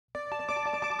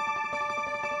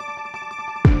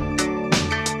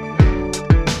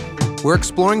We're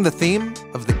exploring the theme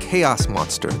of the chaos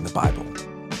monster in the Bible.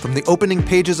 From the opening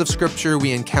pages of Scripture,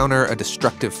 we encounter a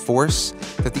destructive force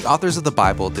that the authors of the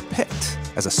Bible depict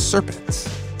as a serpent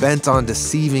bent on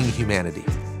deceiving humanity.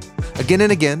 Again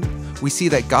and again, we see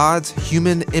that God's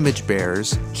human image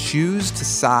bearers choose to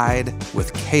side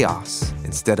with chaos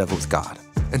instead of with God,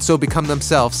 and so become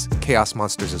themselves chaos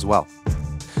monsters as well.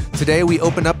 Today, we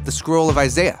open up the scroll of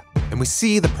Isaiah, and we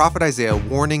see the prophet Isaiah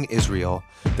warning Israel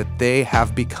that they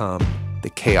have become the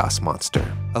chaos monster,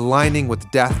 aligning with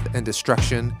death and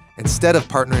destruction instead of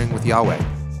partnering with Yahweh.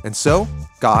 And so,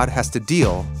 God has to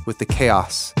deal with the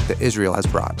chaos that Israel has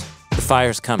brought. The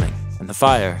fire's coming, and the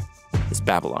fire is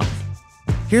Babylon.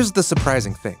 Here's the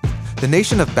surprising thing. The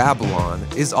nation of Babylon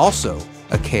is also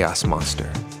a chaos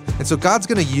monster. And so God's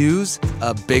going to use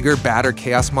a bigger, badder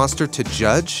chaos monster to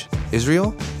judge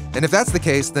Israel? And if that's the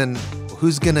case, then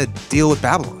who's going to deal with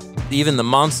Babylon? Even the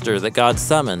monster that God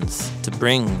summons to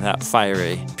bring that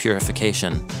fiery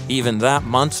purification, even that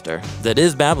monster that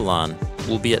is Babylon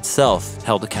will be itself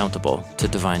held accountable to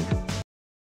divine.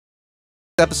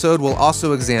 This episode will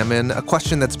also examine a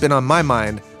question that's been on my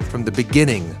mind from the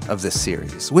beginning of this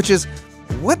series, which is,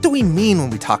 what do we mean when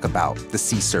we talk about the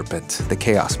sea serpent, the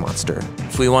chaos monster?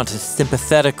 If we want to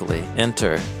sympathetically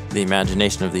enter the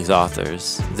imagination of these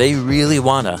authors, they really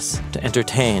want us to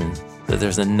entertain that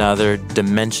there's another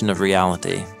dimension of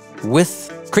reality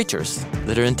with creatures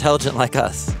that are intelligent like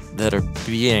us, that are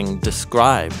being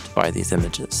described by these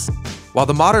images. While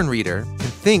the modern reader can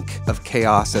think of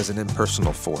chaos as an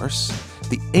impersonal force,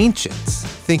 the ancients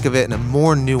think of it in a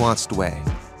more nuanced way,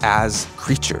 as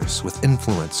creatures with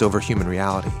influence over human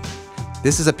reality.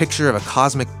 This is a picture of a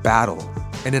cosmic battle,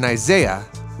 and in Isaiah,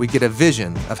 we get a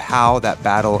vision of how that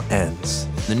battle ends.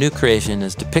 The new creation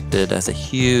is depicted as a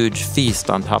huge feast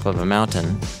on top of a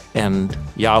mountain, and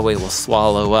Yahweh will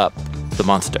swallow up the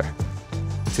monster.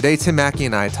 Today, Tim Mackey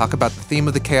and I talk about the theme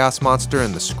of the chaos monster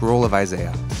and the scroll of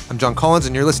Isaiah. I'm John Collins,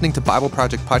 and you're listening to Bible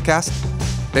Project Podcast.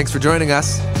 Thanks for joining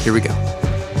us. Here we go.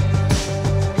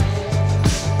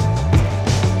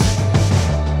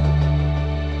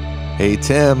 Hey,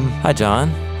 Tim. Hi, John.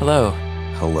 Hello.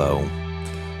 Hello.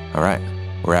 All right,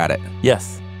 we're at it.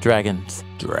 Yes, dragons.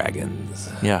 Dragons.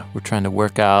 Yeah, we're trying to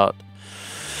work out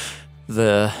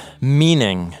the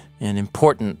meaning and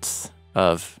importance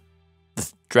of the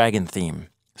dragon theme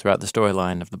throughout the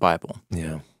storyline of the Bible.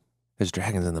 Yeah, there's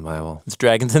dragons in the Bible. There's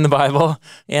dragons in the Bible.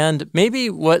 And maybe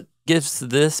what gives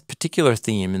this particular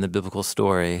theme in the biblical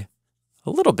story a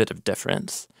little bit of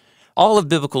difference. All of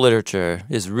biblical literature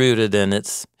is rooted in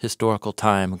its historical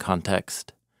time and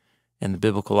context, and the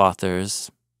biblical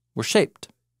authors were shaped,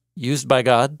 used by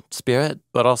God's Spirit,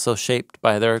 but also shaped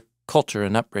by their culture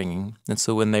and upbringing. And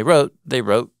so when they wrote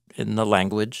in the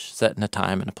language set in a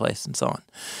time and a place and so on.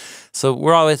 So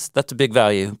that's a big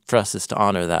value for us, is to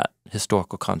honor that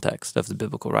historical context of the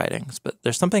biblical writings. But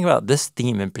there's something about this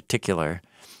theme in particular,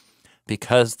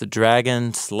 because the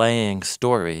dragon slaying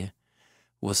story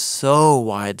was so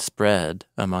widespread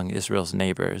among Israel's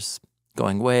neighbors,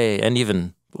 going way, and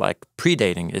even like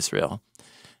predating Israel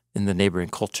in the neighboring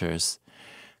cultures.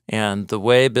 And the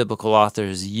way biblical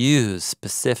authors use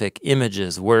specific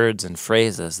images, words, and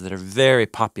phrases that are very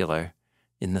popular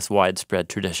in this widespread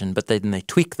tradition, but then they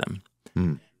tweak them.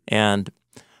 And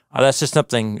that's just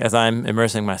something, as I'm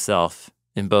immersing myself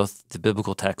in both the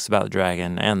biblical texts about the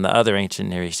dragon and the other ancient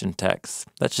Near Eastern texts,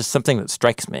 that's just something that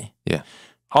strikes me. Yeah.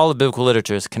 All the biblical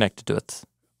literature is connected to its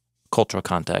cultural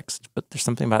context, but there's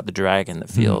something about the dragon that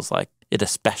feels like it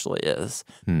especially is.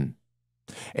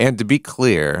 And to be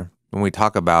clear, when we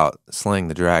talk about slaying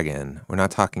the dragon, we're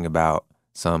not talking about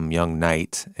some young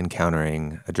knight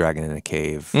encountering a dragon in a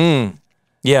cave.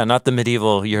 Yeah, not the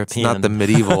medieval European. It's not the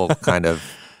medieval kind of.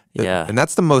 Yeah. And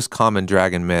that's the most common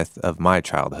dragon myth of my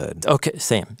childhood. Okay,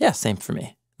 same. Yeah, same for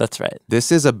me. That's right.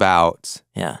 This is about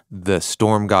Yeah. the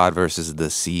storm god versus the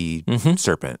sea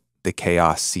serpent, the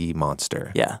chaos sea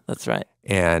monster. Yeah, that's right.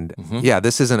 And yeah,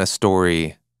 this isn't a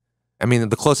story. I mean,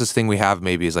 the closest thing we have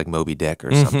maybe is like Moby Dick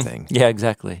or something. Yeah,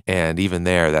 exactly. And even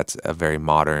there, that's a very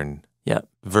modern Yeah.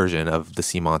 version of the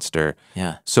sea monster.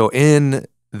 Yeah. So in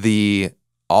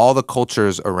all the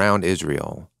cultures around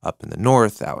Israel, up in the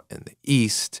north, out in the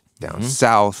east, down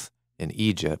south, in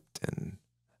Egypt and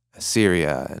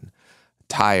Assyria and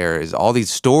Tyre, is all these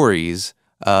stories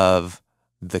of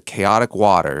the chaotic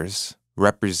waters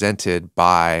represented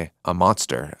by a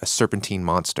monster, a serpentine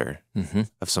monster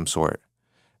of some sort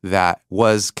that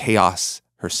was chaos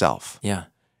herself. Yeah.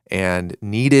 And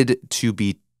needed to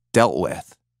be dealt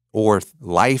with, or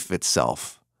life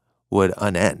itself would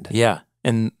unend. Yeah.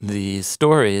 And the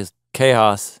story is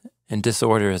chaos and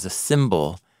disorder as a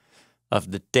symbol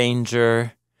of the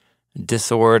danger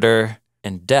disorder,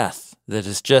 and death that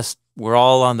is just, we're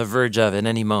all on the verge of at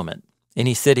any moment.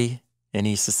 Any city,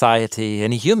 any society,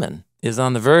 any human is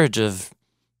on the verge of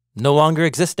no longer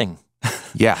existing.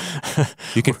 Yeah.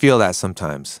 You can feel that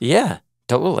sometimes. Yeah,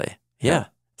 totally. Yeah.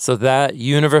 So that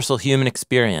universal human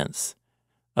experience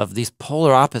of these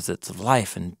polar opposites of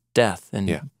life and death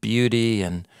and beauty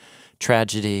and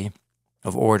tragedy,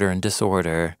 of order and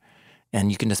disorder, and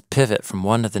you can just pivot from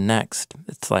one to the next.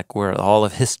 It's like we're all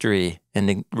of history and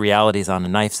the realities on a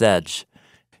knife's edge.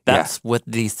 That's what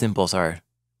these symbols are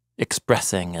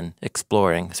expressing and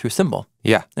exploring through symbol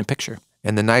and picture.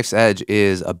 And the knife's edge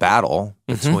is a battle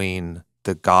between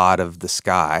the god of the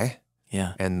sky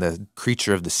and the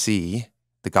creature of the sea,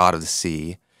 the god of the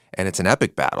sea, and it's an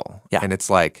epic battle. Yeah. And it's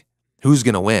like, who's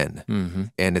going to win?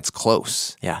 And it's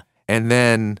close. Yeah. And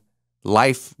then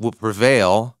life will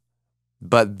prevail,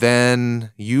 but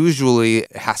then usually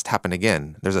it has to happen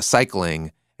again. There's a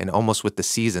cycling, and almost with the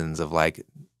seasons of like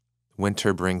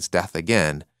winter brings death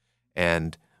again,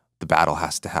 and the battle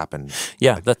has to happen.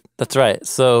 Yeah, that's right.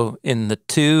 So in the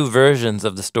two versions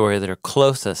of the story that are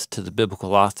closest to the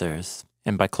biblical authors,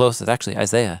 and by closest, actually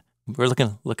Isaiah, we're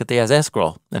look at the Isaiah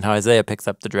scroll and how Isaiah picks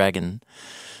up the dragon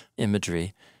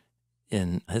imagery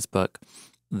in his book.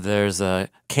 There's a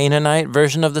Canaanite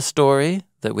version of the story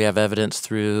that we have evidence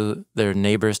through their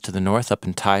neighbors to the north up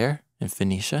in Tyre in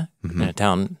Phoenicia, in a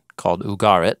town called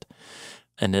Ugarit.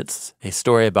 And it's a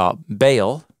story about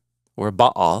Baal, or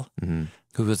Baal,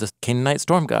 who was a Canaanite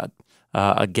storm god,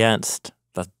 against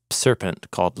the serpent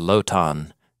called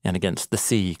Lotan and against the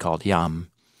sea called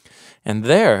Yam. And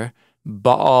there,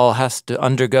 Baal has to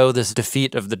undergo this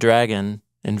defeat of the dragon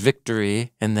and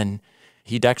victory, and then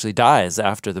he actually dies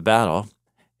after the battle.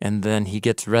 And then he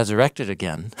gets resurrected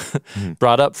again,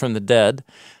 brought up from the dead,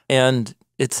 and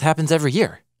it happens every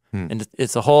year. And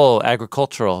it's a whole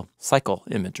agricultural cycle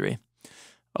imagery.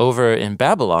 Over in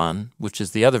Babylon, which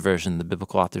is the other version the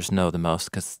biblical authors know the most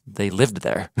because they lived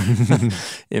there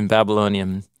in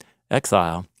Babylonian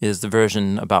exile, is the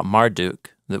version about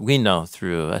Marduk that we know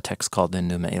through a text called the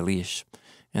Enuma Elish.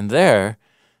 And there,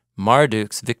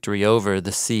 Marduk's victory over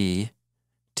the sea,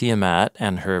 Tiamat,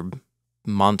 and her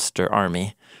monster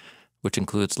army, which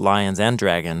includes lions and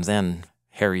dragons and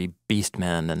hairy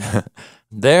beastmen. And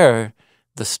there,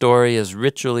 the story is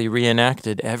ritually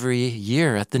reenacted every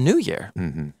year at the New Year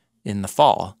in the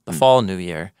fall New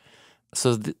Year.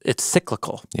 So it's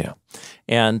cyclical. Yeah.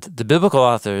 And the biblical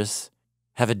authors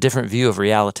have a different view of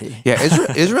reality. Yeah,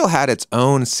 Israel had its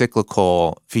own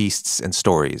cyclical feasts and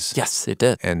stories. Yes, it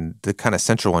did. And the kind of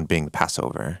central one being the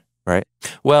Passover, right?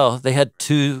 Well, they had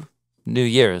 2 New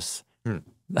Years.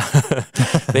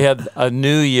 They had a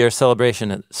New Year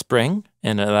celebration at spring,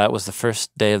 and that was the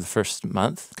first day of the first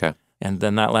month. Okay. And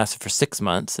then that lasted for 6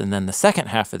 months. And then the second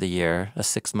half of the year, a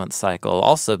 6-month cycle,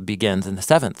 also begins in the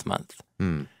 7th month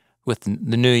with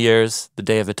the New Year's, the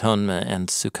Day of Atonement, and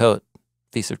Sukkot,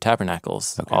 Feast of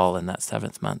Tabernacles, all in that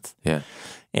 7th month. Yeah.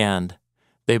 And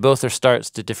they both are starts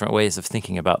to different ways of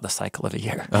thinking about the cycle of a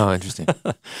year. Oh, interesting.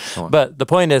 But the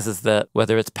point is that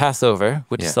whether it's Passover,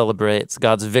 which celebrates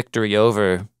God's victory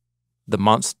over the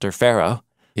monster Pharaoh,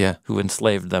 who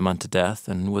enslaved them unto death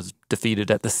and was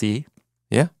defeated at the sea.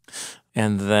 Yeah.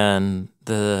 And then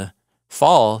the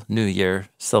fall New Year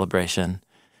celebration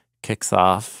kicks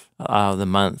off the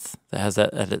month that has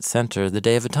at its center the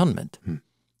Day of Atonement,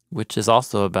 which is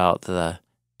also about the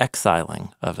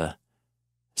exiling of a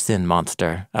sin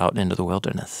monster out into the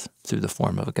wilderness through the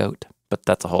form of a goat. But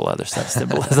that's a whole other set of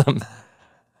symbolism.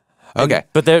 Okay.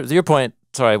 But your point,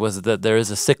 sorry, was that there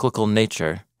is a cyclical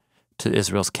nature to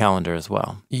Israel's calendar as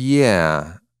well.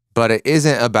 Yeah, but it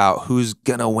isn't about who's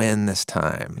going to win this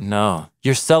time. No.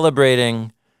 You're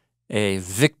celebrating a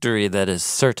victory that is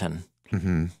certain.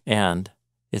 And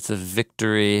it's a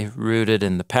victory rooted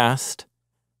in the past,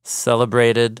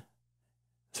 celebrated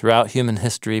throughout human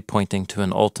history, pointing to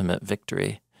an ultimate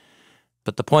victory.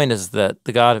 But the point is that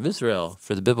the God of Israel,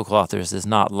 for the biblical authors, is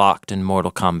not locked in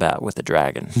mortal combat with a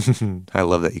dragon. I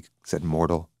love that you said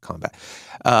mortal combat.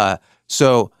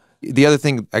 So the other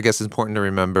thing I guess is important to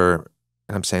remember,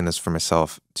 and I'm saying this for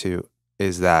myself too,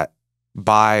 is that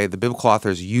by the biblical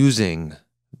authors using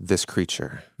this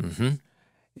creature,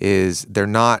 is they're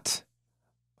not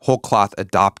whole cloth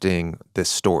adopting this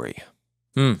story.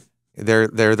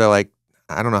 They're like,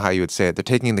 I don't know how you would say it. They're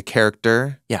taking the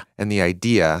character and the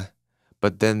idea,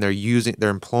 but then they're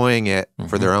employing it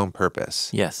for their own purpose.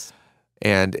 Yes.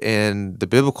 And in the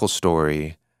biblical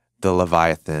story, the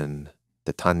Leviathan,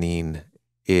 the Tanin,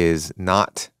 is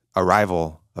not a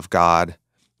rival of God,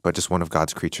 but just one of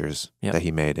God's creatures that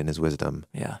he made in his wisdom,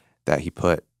 that he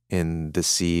put in the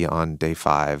sea on day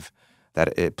 5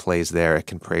 that it plays there. It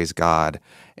can praise God.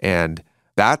 And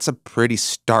that's a pretty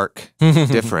stark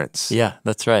difference. Yeah,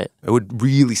 that's right. It would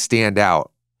really stand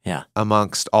out Yeah.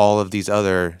 amongst all of these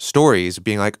other stories,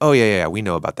 being like, oh, yeah, we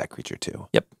know about that creature too.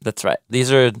 Yep, that's right.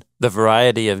 These are the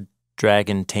variety of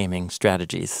dragon taming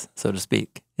strategies, so to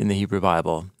speak, in the Hebrew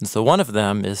Bible. And so one of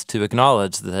them is to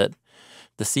acknowledge that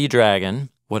the sea dragon,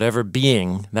 whatever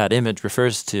being that image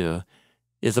refers to,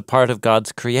 is a part of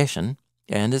God's creation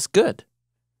and is good,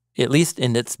 at least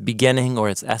in its beginning or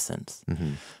its essence.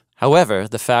 Mm-hmm. However,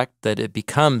 the fact that it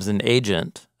becomes an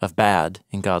agent of bad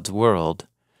in God's world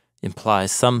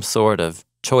implies some sort of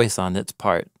choice on its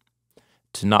part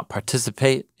to not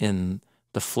participate in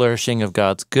the flourishing of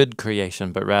God's good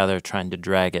creation, but rather trying to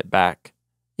drag it back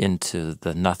into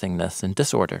the nothingness and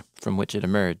disorder from which it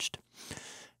emerged.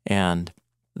 And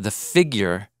the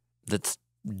figure that's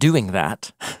doing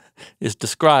that is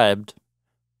described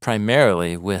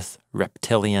primarily with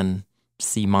reptilian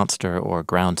sea monster or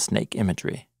ground snake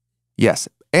imagery. Yes.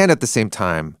 And at the same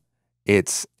time,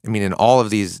 in all of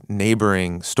these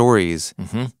neighboring stories,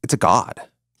 it's a god.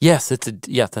 Yes, that's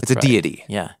It's a right. deity.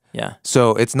 Yeah.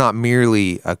 So it's not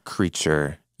merely a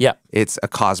creature. Yeah. It's a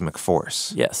cosmic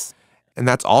force. Yes. And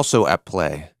that's also at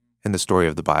play in the story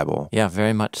of the Bible. Yeah,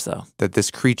 very much so. That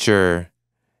this creature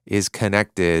is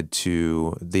connected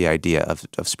to the idea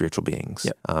of spiritual beings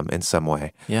in some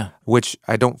way. Yeah. Which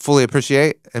I don't fully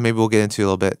appreciate, and maybe we'll get into a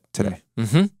little bit today.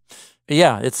 Mm-hmm.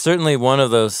 Yeah, it's certainly one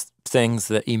of those things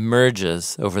that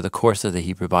emerges over the course of the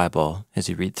Hebrew Bible as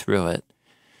you read through it.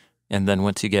 And then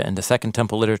once you get into Second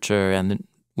Temple literature,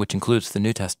 which includes the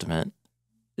New Testament,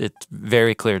 it's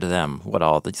very clear to them what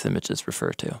all these images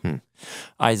refer to.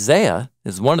 Isaiah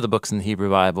is one of the books in the Hebrew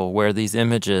Bible where these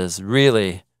images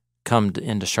really come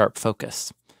into sharp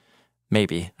focus.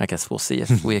 Maybe. I guess we'll see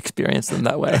if we experience them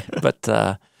that way.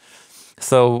 But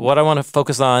so what I want to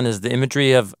focus on is the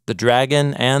imagery of the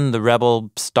dragon and the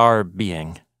rebel star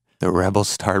being. The rebel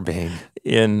star being.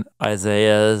 In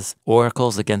Isaiah's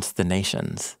oracles against the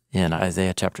nations in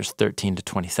Isaiah chapters 13 to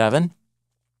 27.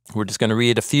 We're just going to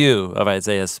read a few of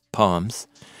Isaiah's poems,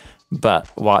 but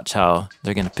watch how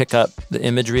they're going to pick up the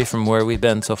imagery from where we've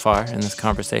been so far in this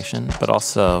conversation, but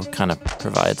also kind of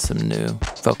provide some new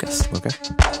focus. Okay.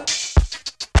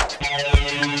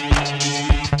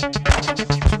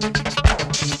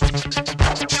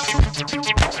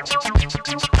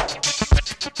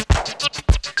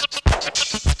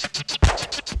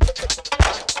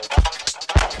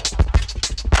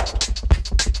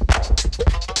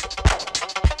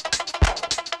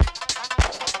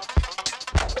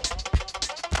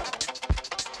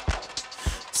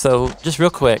 So just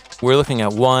real quick, we're looking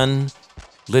at one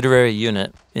literary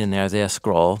unit in the Isaiah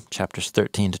scroll, chapters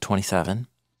 13 to 27.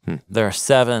 There are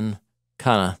 7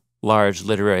 kind of large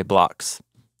literary blocks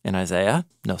in Isaiah.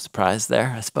 No surprise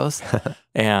there, I suppose.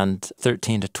 And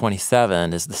 13 to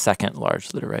 27 is the second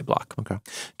large literary block. Okay.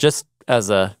 Just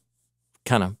as a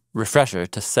kind of refresher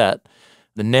to set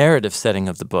the narrative setting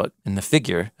of the book and the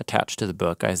figure attached to the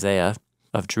book, Isaiah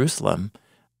of Jerusalem,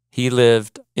 he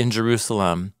lived in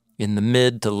Jerusalem in the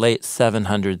mid to late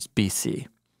 700s BC.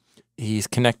 He's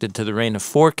connected to the reign of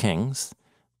 4 kings,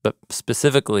 but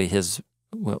specifically the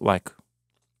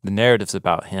narratives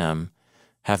about him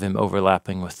have him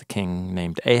overlapping with the king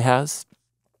named Ahaz,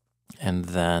 and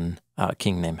then a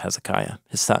king named Hezekiah,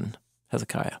 his son,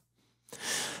 Hezekiah.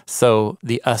 So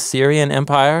the Assyrian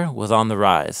Empire was on the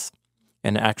rise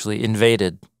and actually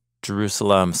invaded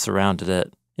Jerusalem, surrounded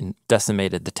it, and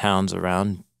decimated the towns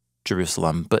around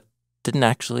Jerusalem, but didn't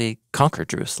actually conquer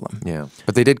Jerusalem. Yeah.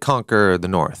 But they did conquer the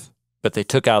north. But they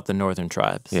took out the northern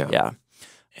tribes. Yeah.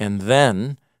 And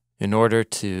then, in order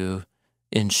to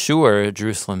ensure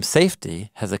Jerusalem's safety,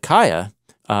 Hezekiah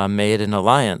made an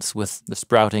alliance with the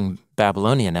sprouting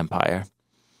Babylonian Empire.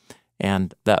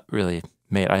 And that really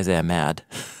made Isaiah mad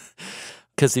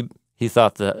because he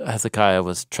thought that Hezekiah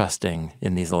was trusting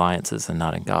in these alliances and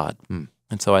not in God.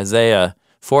 And so Isaiah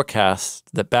forecasts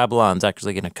that Babylon's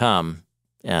actually going to come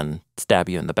and stab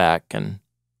you in the back and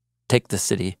take the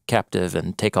city captive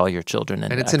and take all your children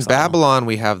into And it's exile. in Babylon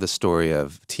we have the story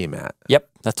of Tiamat. Yep,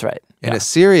 that's right. In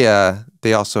Assyria,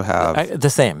 they also have... the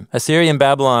same. Assyria and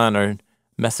Babylon are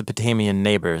Mesopotamian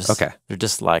neighbors. Okay. They're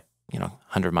just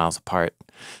 100 miles apart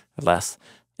or less.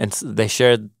 And they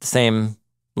shared the same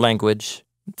language,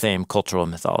 same cultural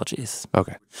mythologies.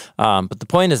 Okay. But the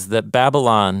point is that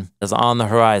Babylon is on the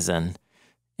horizon,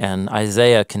 and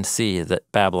Isaiah can see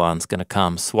that Babylon's going to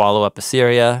come, swallow up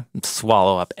Assyria,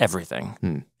 swallow up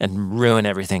everything, and ruin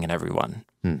everything and everyone.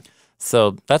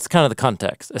 So that's kind of the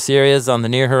context. Assyria's on the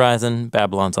near horizon,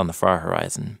 Babylon's on the far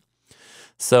horizon.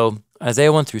 So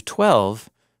Isaiah 1 through 12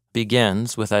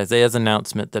 begins with Isaiah's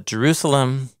announcement that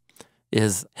Jerusalem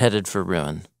is headed for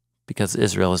ruin because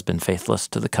Israel has been faithless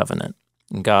to the covenant.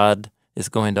 And God is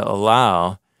going to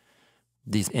allow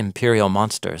these imperial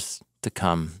monsters to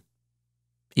come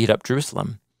eat up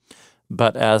Jerusalem,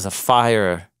 but as a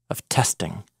fire of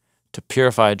testing to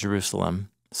purify Jerusalem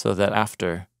so that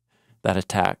after that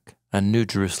attack, a new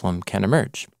Jerusalem can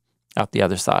emerge out the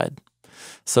other side.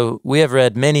 So we have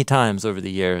read many times over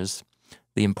the years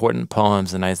the important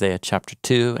poems in Isaiah chapter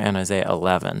 2 and Isaiah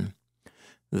 11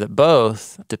 that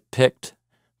both depict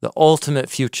the ultimate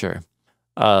future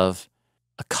of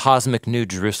a cosmic new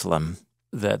Jerusalem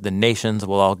that the nations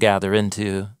will all gather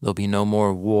into. There'll be no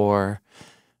more war.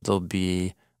 There'll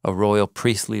be a royal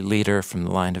priestly leader from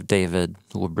the line of David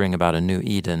who will bring about a new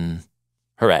Eden.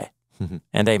 Hooray.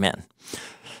 And amen.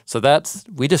 So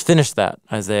we just finished that,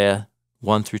 Isaiah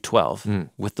 1 through 12,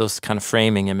 with those kind of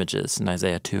framing images in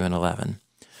Isaiah 2 and 11.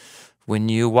 When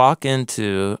you walk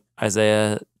into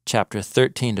Isaiah chapter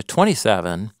 13 to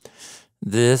 27,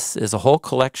 this is a whole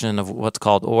collection of what's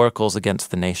called oracles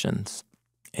against the nations.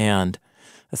 And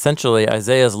essentially,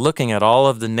 Isaiah is looking at all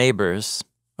of the neighbors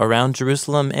around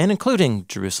Jerusalem and including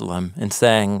Jerusalem and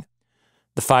saying,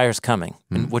 the fire's coming.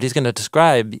 And what he's going to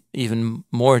describe even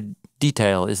more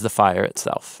detail is the fire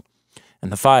itself.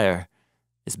 And the fire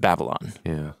is Babylon.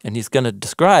 Yeah. And he's going to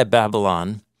describe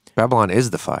Babylon. Babylon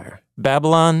is the fire.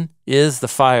 Babylon is the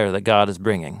fire that God is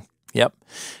bringing. Yep.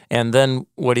 And then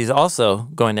what he's also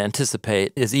going to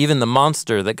anticipate is even the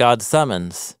monster that God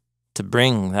summons to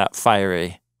bring that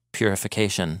fiery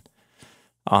purification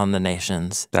on the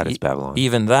nations. That is Babylon.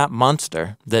 Even that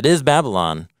monster that is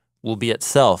Babylon will be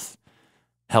itself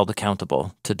held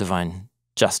accountable to divine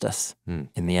justice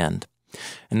in the end.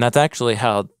 And that's actually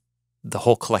how the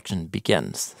whole collection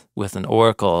begins, with an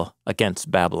oracle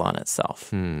against Babylon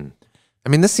itself. I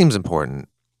mean, this seems important.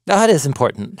 That is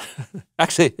important.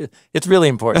 Actually, it's really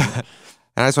important. And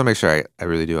I just want to make sure I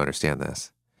really do understand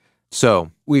this.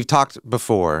 So we've talked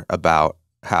before about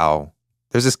how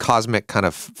there's this cosmic kind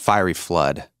of fiery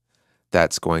flood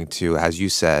that's going to, as you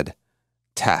said,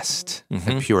 test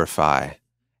and purify.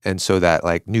 And so that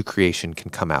like new creation can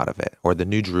come out of it, or the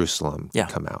new Jerusalem can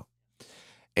come out.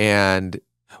 And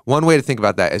one way to think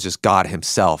about that is just God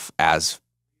himself as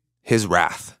his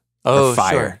wrath or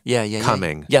fire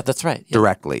coming that's right.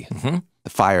 directly. The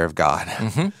fire of God,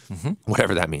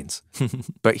 whatever that means.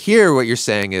 But here what you're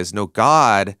saying is, no,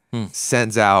 God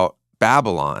sends out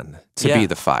Babylon to be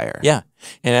the fire. Yeah.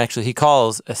 And actually he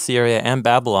calls Assyria and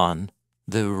Babylon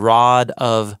the rod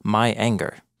of my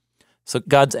anger. So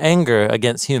God's anger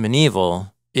against human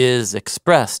evil is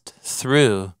expressed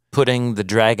through putting the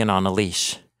dragon on a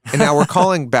leash. And now we're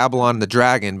calling Babylon the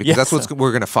dragon because that's what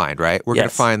we're going to find, right? We're going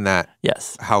to find that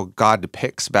how God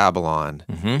depicts Babylon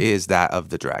is that of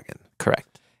the dragon.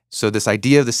 Correct. So this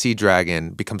idea of the sea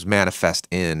dragon becomes manifest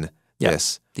in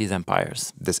these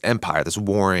empires. This empire, this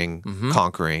warring,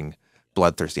 conquering,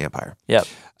 bloodthirsty empire. Yep.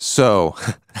 So,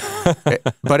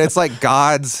 but it's like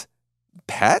God's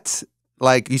pet?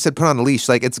 Like you said, put on a leash.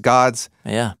 Like it's God's.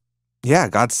 Yeah,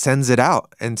 God sends it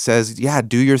out and says,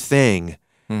 do your thing.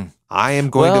 I am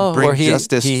going to bring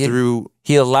justice through.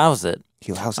 He allows it.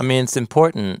 He allows it. I mean, it's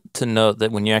important to note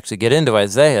that when you actually get into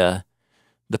Isaiah,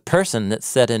 the person that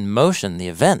set in motion the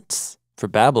events for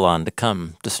Babylon to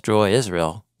come destroy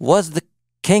Israel was the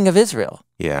king of Israel.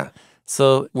 Yeah.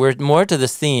 So we're more to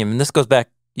this theme, and this goes back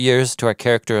years to our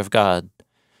Character of God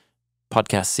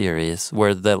podcast series,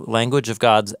 where the language of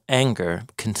God's anger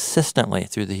consistently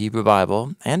through the Hebrew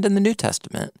Bible and in the New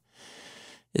Testament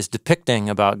is depicting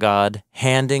about God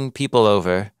handing people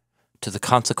over to the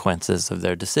consequences of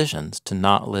their decisions to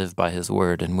not live by his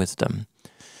word and wisdom.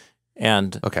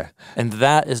 And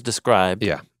that is described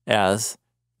as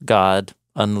God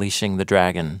unleashing the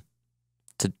dragon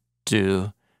to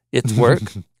do its work,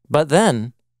 but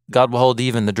then God will hold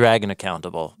even the dragon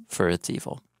accountable for its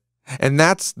evil. And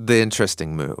that's the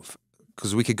interesting move,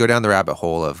 because we could go down the rabbit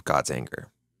hole of God's anger.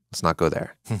 Let's not go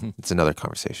there. It's another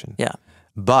conversation. Yeah.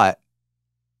 But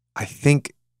I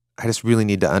think I just really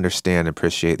need to understand and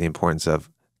appreciate the importance of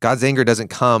God's anger doesn't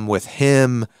come with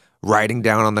him riding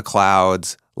down on the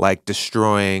clouds, like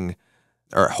destroying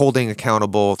or holding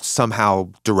accountable somehow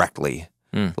directly.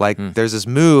 There's this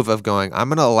move of going, I'm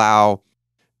going to allow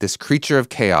this creature of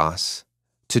chaos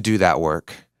to do that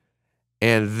work.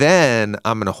 And then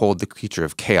I'm going to hold the creature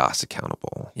of chaos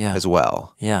accountable as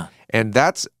well. Yeah. And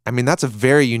that's a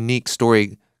very unique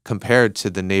story compared to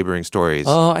the neighboring stories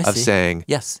of saying,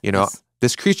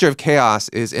 this creature of chaos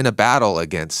is in a battle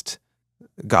against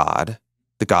God,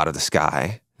 the God of the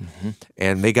sky,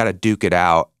 and they got to duke it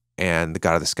out, and the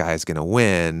God of the sky is going to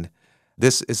win.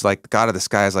 this is like the God of the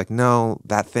sky is like, no,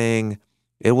 that thing,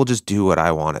 it will just do what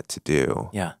I want it to do.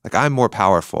 Yeah. Like I'm more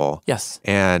powerful. Yes.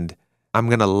 And I'm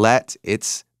going to let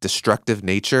its destructive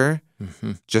nature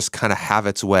just kind of have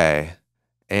its way.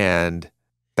 And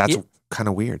that's kind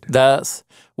of weird. That's,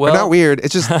 well, not weird.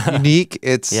 It's just unique.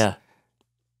 It's, yeah.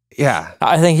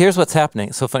 I think here's what's happening.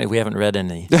 It's so funny, we haven't read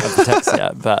any of the text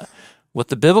yet, but what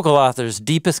the biblical author's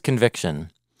deepest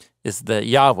conviction is that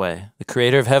Yahweh, the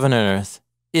creator of heaven and earth,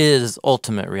 is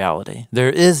ultimate reality. There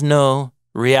is no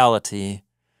reality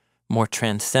more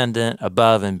transcendent,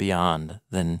 above and beyond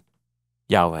than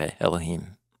Yahweh,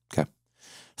 Elohim. Okay.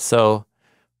 So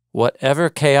whatever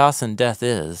chaos and death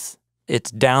is,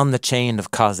 it's down the chain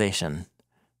of causation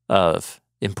of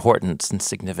importance and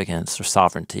significance or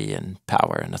sovereignty and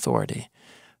power and authority.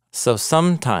 So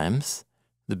sometimes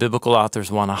the biblical authors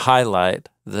want to highlight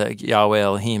that Yahweh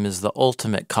Elohim is the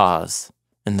ultimate cause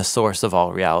and the source of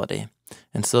all reality.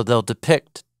 And so they'll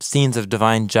depict scenes of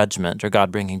divine judgment or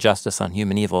God bringing justice on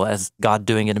human evil as God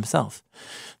doing it himself.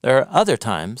 There are other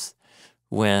times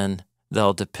when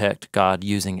they'll depict God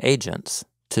using agents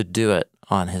to do it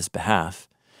on his behalf.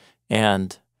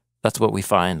 And that's what we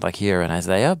find like here in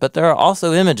Isaiah. But there are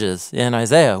also images in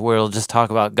Isaiah where it'll just talk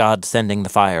about God sending the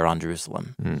fire on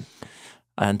Jerusalem.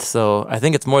 And so I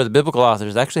think it's more the biblical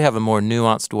authors actually have a more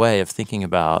nuanced way of thinking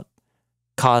about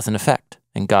cause and effect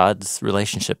and God's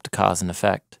relationship to cause and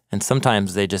effect. And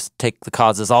sometimes they just take the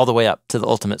causes all the way up to the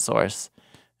ultimate source.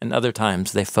 And other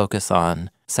times they focus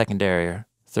on secondary or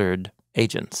third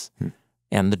agents.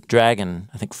 And the dragon,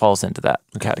 I think, falls into that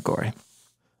category.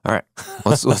 All right,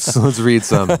 let's read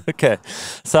some. Okay,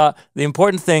 so the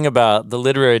important thing about the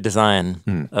literary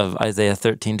design of Isaiah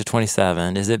 13 to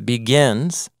 27 is it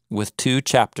begins with 2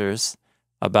 chapters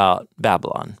about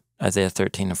Babylon, Isaiah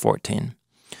 13 and 14.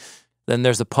 Then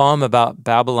there's a poem about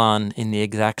Babylon in the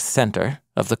exact center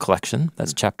of the collection.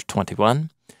 That's chapter 21.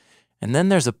 And then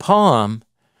there's a poem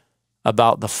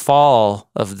about the fall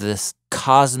of this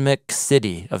cosmic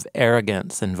city of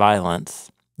arrogance and violence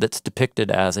that's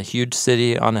depicted as a huge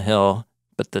city on a hill,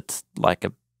 but that's like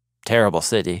a terrible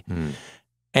city.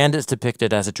 And it's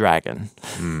depicted as a dragon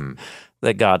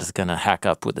that God is going to hack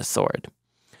up with his sword.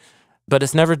 But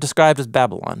it's never described as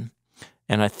Babylon.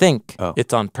 And I think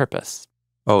it's on purpose.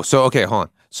 Oh, so, okay, hold on.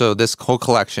 So this whole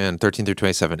collection, 13 through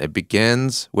 27, it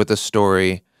begins with a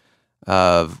story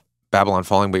of Babylon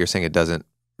falling, but you're saying it doesn't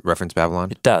reference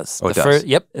Babylon? It does. Oh, it does?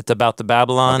 Yep, it's about the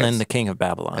Babylon and the king of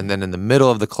Babylon. And then in the middle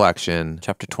of the collection,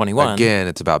 chapter 21, again,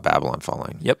 it's about Babylon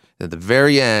falling. Yep. At the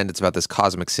very end, it's about this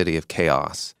cosmic city of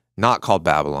chaos, not called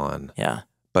Babylon. Yeah.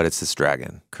 But it's this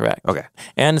dragon. Correct. Okay.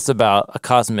 And it's about a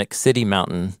cosmic city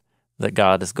mountain that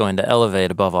God is going to elevate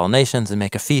above all nations and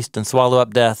make a feast and swallow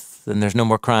up death, and there's no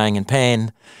more crying and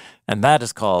pain. And that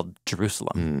is called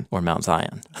Jerusalem or Mount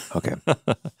Zion. Okay.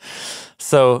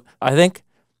 So I think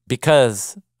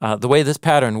because the way this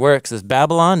pattern works is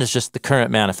Babylon is just the current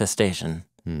manifestation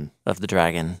of the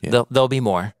dragon. Yeah. There'll be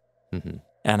more.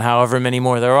 And however many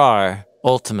more there are,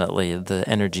 ultimately the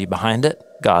energy behind it,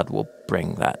 God will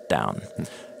bring that down.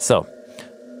 So,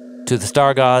 to the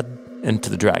star god and to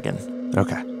the dragon.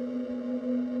 Okay.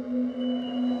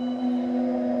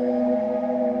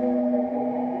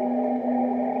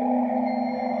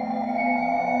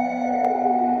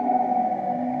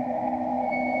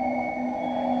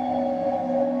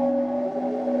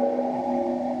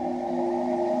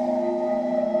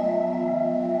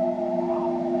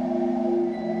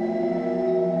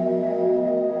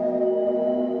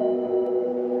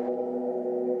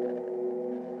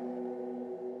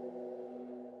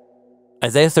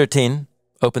 Isaiah 13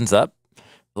 opens up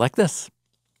like this,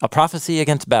 a prophecy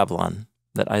against Babylon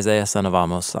that Isaiah son of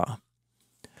Amos saw.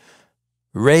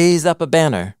 Raise up a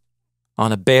banner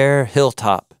on a bare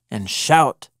hilltop and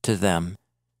shout to them,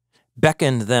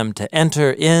 beckon them to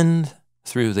enter in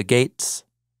through the gates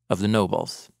of the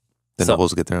nobles. The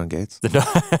nobles get their own gates?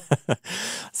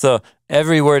 So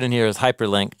every word in here is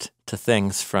hyperlinked to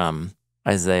things from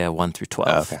Isaiah 1 through 12.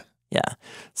 Oh, okay. Yeah.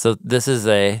 So this is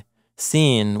a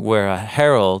scene where a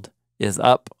herald is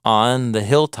up on the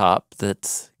hilltop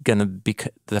that's going to be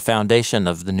the foundation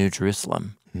of the New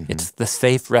Jerusalem. It's the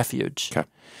safe refuge. Okay.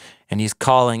 And he's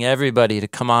calling everybody to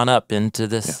come on up into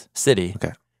this city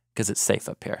because it's safe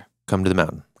up here. Come to the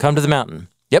mountain. Come to the mountain.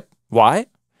 Yep. Why?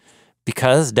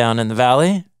 Because down in the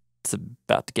valley, it's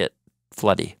about to get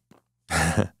floody.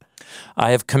 I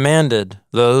have commanded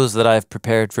those that I've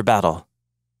prepared for battle.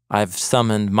 I've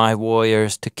summoned my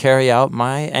warriors to carry out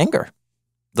my anger,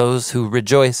 those who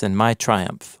rejoice in my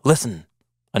triumph. Listen,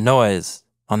 a noise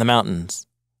on the mountains,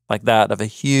 like that of a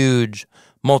huge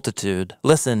multitude.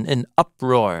 Listen, an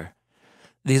uproar,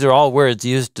 These are all words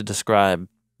used to describe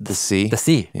The sea? the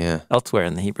sea Yeah. elsewhere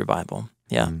in the Hebrew Bible.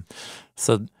 Yeah.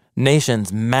 So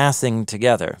nations massing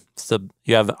together. So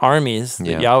you have armies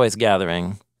that Yahweh's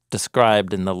gathering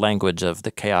described in the language of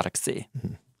the chaotic sea.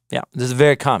 Yeah, this is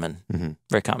very common in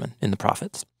the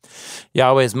prophets.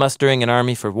 Yahweh is mustering an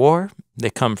army for war. They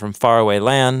come from faraway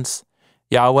lands.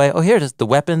 Yahweh, here it is, the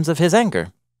weapons of his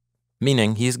anger,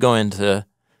 meaning he's going to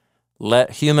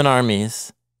let human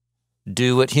armies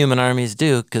do what human armies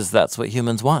do because that's what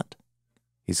humans want.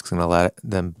 He's going to let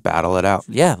them battle it out.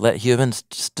 Yeah, let humans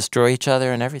just destroy each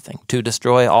other and everything, to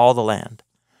destroy all the land.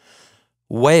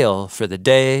 Wail, for the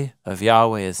day of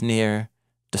Yahweh is near,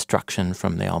 destruction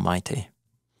from the Almighty.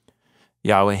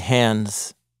 Yahweh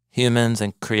hands humans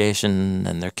and creation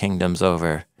and their kingdoms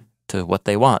over to what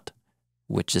they want,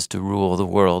 which is to rule the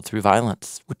world through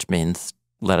violence, which means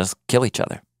let us kill each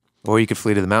other. Or you could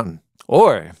flee to the mountain.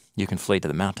 Or you can flee to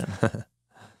the mountain.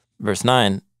 Verse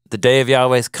 9, the day of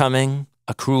Yahweh's coming,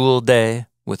 a cruel day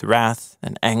with wrath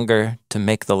and anger to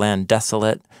make the land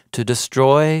desolate, to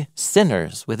destroy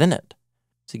sinners within it.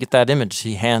 So you get that image.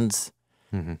 He hands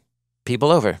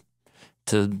people over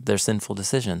to their sinful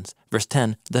decisions. Verse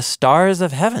 10, the stars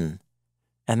of heaven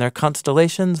and their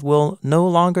constellations will no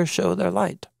longer show their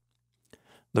light.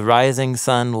 The rising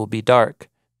sun will be dark.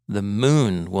 The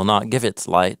moon will not give its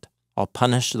light. I'll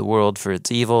punish the world for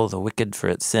its evil, the wicked for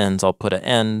its sins. I'll put an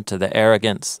end to the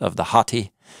arrogance of the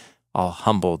haughty. I'll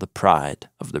humble the pride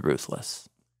of the ruthless.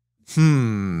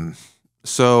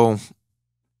 So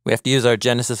we have to use our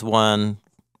Genesis 1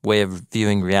 way of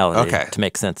viewing reality to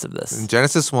make sense of this. In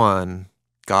Genesis 1,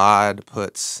 God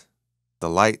puts the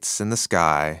lights in the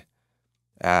sky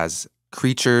as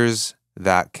creatures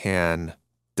that can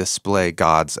display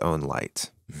God's own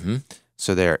light.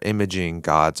 So they're imaging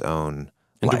God's own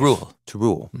and life. To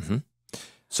rule.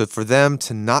 So for them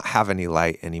to not have any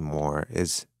light anymore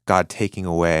is God taking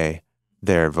away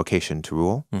their vocation to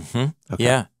rule?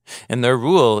 Yeah. And their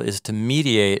rule is to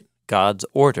mediate God's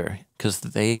order because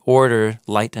they order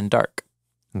light and dark.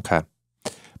 Okay.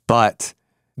 But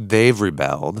they've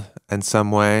rebelled in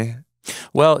some way.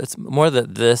 Well, it's more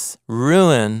that this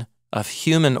ruin of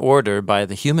human order by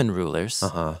the human rulers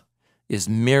is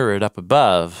mirrored up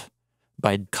above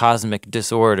by cosmic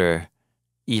disorder,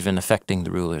 even affecting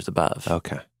the rulers above.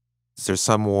 Okay. Is there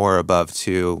some war above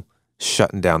to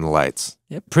shutting down the lights?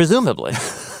 Yeah, presumably.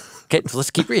 Okay, so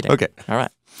let's keep reading. Okay. All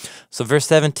right. So verse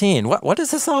 17, what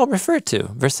does this all refer to?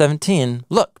 Verse 17,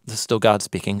 look, this is still God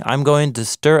speaking. I'm going to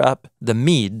stir up the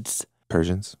Medes.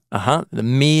 Persians? The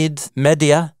Medes,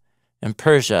 Media, and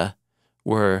Persia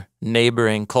were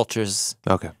neighboring cultures.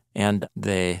 Okay. And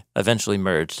they eventually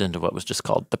merged into what was just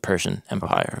called the Persian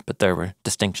Empire. But there were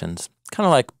distinctions, kind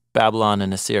of like Babylon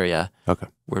and Assyria.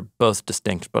 Were both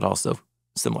distinct, but also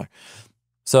similar.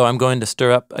 So I'm going to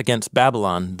stir up against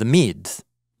Babylon the Medes.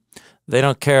 They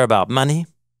don't care about money.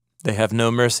 They have no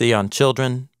mercy on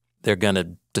children. They're going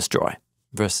to destroy.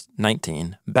 Verse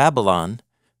 19, Babylon,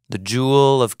 the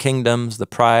jewel of kingdoms, the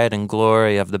pride and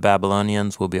glory of the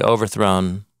Babylonians will be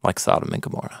overthrown like Sodom and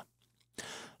Gomorrah.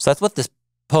 So that's what this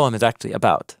poem is actually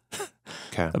about.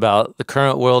 About the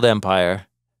current world empire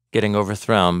getting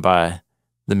overthrown by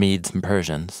the Medes and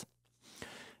Persians.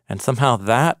 And somehow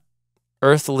that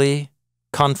earthly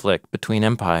conflict between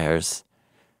empires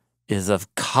is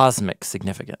of cosmic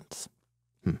significance.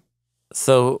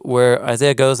 So where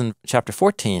Isaiah goes in chapter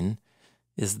 14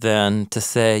 is then to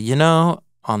say,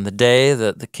 on the day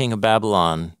that the king of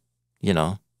Babylon,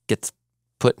 gets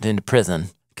put into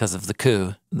prison because of the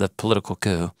coup, the political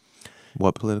coup.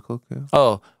 What political coup?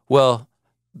 Oh, well,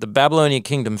 the Babylonian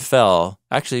kingdom fell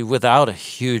actually without a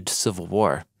huge civil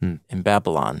war in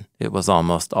Babylon. It was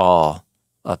almost all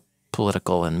a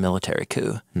political and military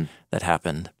coup that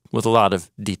happened with a lot of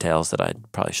details that I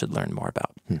probably should learn more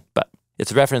about. But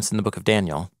it's referenced in the book of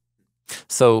Daniel.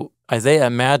 So Isaiah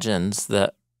imagines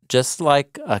that just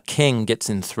like a king gets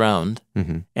enthroned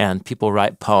and people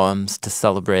write poems to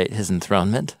celebrate his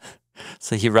enthronement,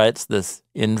 so he writes this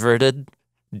inverted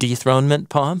dethronement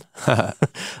poem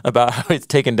about how he's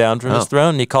taken down from his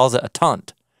throne, and he calls it a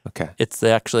taunt. It's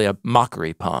actually a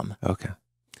mockery poem.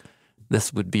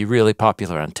 This would be really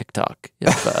popular on TikTok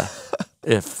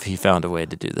if he found a way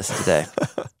to do this today.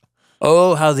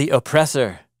 Oh, how the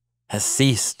oppressor has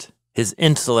ceased. His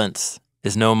insolence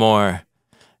is no more.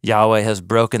 Yahweh has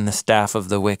broken the staff of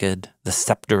the wicked, the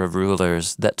scepter of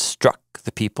rulers that struck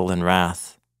the people in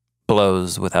wrath,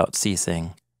 blows without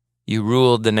ceasing. You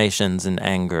ruled the nations in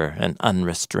anger and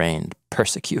unrestrained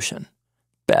persecution.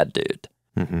 Bad dude.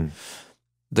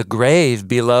 The grave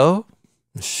below,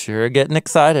 sure getting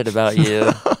excited about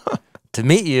you. To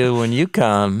meet you when you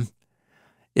come.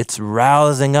 It's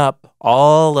rousing up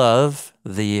all of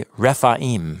the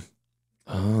Rephaim.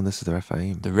 Oh, this is the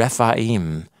Rephaim. The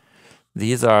Rephaim.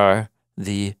 These are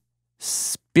the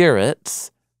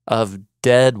spirits of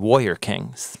dead warrior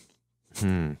kings.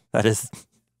 That is,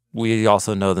 we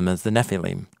also know them as the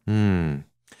Nephilim.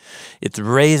 It's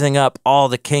raising up all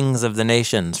the kings of the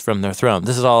nations from their throne.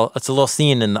 It's a little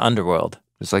scene in the underworld.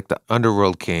 It's like the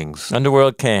underworld kings.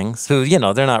 Underworld kings who,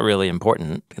 they're not really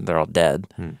important. They're all dead.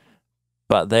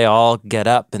 But they all get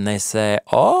up and they say,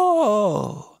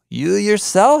 oh, you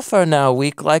yourself are now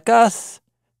weak like us.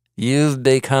 You've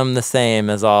become the same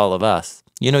as all of us.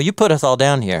 You put us all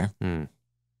down here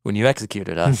when you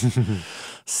executed us.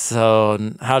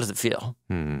 So how does it feel?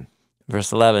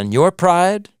 Verse 11, your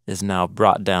pride is now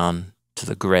brought down to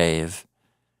the grave,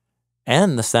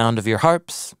 and the sound of your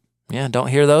harps. Yeah, don't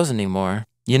hear those anymore.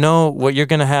 You know what you're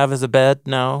going to have as a bed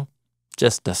now?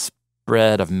 Just a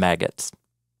spread of maggots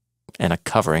and a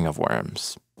covering of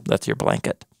worms. That's your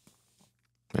blanket.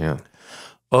 Yeah.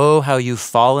 Oh, how you've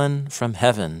fallen from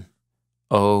heaven,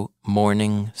 O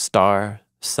morning star,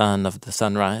 son of the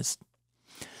sunrise.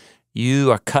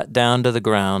 You are cut down to the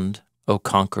ground, O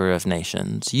conqueror of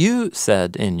nations. You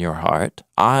said in your heart,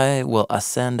 I will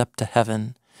ascend up to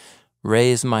heaven,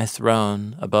 raise my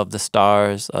throne above the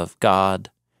stars of God.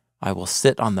 I will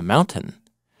sit on the mountain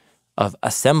of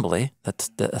assembly, that's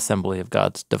the assembly of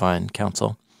God's divine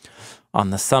council, on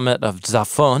the summit of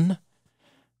Zaphon,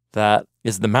 that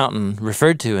is the mountain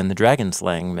referred to in the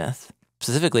dragon-slaying myth,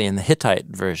 specifically in the Hittite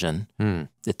version.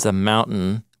 It's a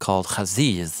mountain called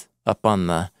Haziz, up on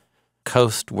the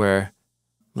coast where,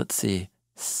 let's see,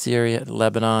 Syria,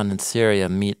 Lebanon and Syria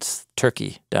meets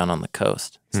Turkey down on the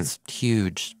coast. It's this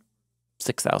huge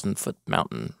 6,000-foot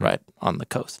mountain right on the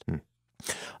coast.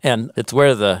 And it's where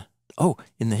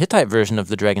in the Hittite version of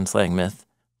the dragon-slaying myth,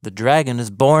 the dragon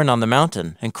is born on the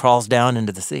mountain and crawls down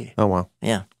into the sea. Oh, wow.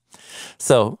 Yeah.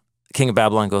 So King of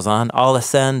Babylon goes on, I'll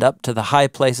ascend up to the high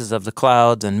places of the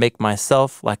clouds and make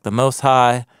myself like the Most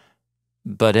High.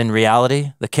 But in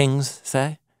reality, the kings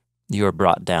say, you are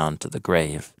brought down to the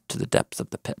grave, to the depths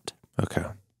of the pit. Okay.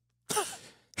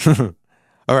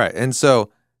 All right. And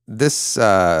so this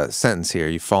sentence here,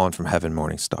 you've fallen from heaven,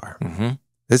 morning star.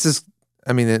 This is,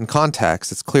 in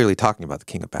context, it's clearly talking about the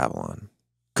king of Babylon.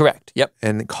 Correct. Yep.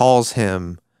 And it calls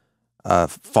him a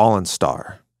fallen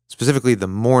star, specifically the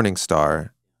morning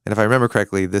star. And if I remember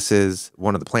correctly, this is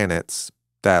one of the planets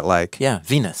that Yeah,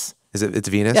 Venus. It's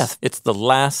Venus? Yes, it's the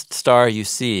last star you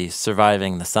see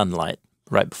surviving the sunlight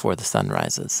right before the sun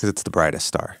rises. Because it's the brightest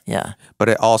star. Yeah. But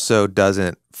it also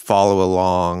doesn't follow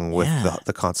along with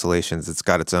the constellations. It's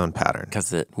got its own pattern.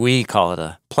 Because we call it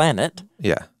a planet.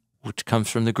 Yeah. Which comes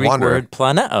from the Greek Wander. word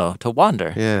planeo, to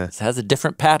wander. Yeah. It has a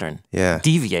different pattern. Yeah.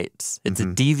 Deviates. It's a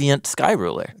deviant sky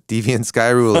ruler. Deviant sky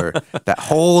ruler that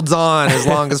holds on as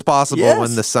long as possible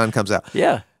when the sun comes out.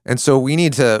 Yeah. And so we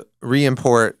need to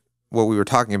re-import what we were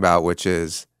talking about, which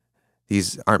is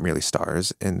these aren't merely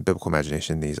stars. In biblical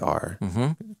imagination, these are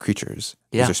creatures.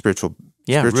 Yeah. These are spiritual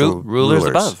rulers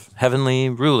above. Heavenly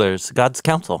rulers, God's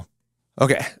counsel.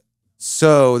 Okay.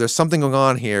 So there's something going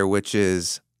on here, which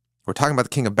is we're talking about the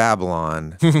king of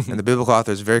Babylon, and the biblical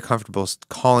author is very comfortable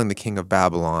calling the king of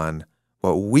Babylon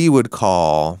what we would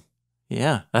call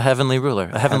a heavenly ruler,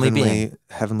 a heavenly being.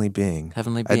 Heavenly being.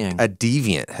 Heavenly being. A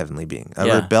deviant heavenly being.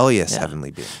 A rebellious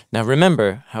heavenly being. Now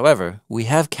remember, however, we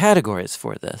have categories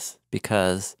for this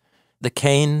because the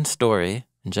Cain story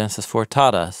in Genesis 4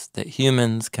 taught us that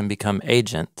humans can become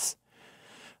agents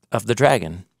of the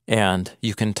dragon. And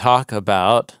you can talk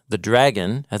about the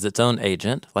dragon as its own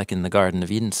agent, like in the Garden of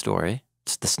Eden story.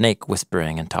 It's the snake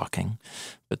whispering and talking.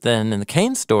 But then in the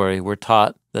Cain story, we're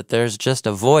taught that there's just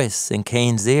a voice in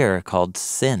Cain's ear called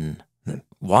sin that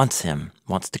wants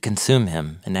to consume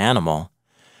him, an animal.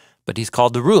 But he's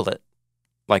called to rule it,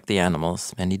 like the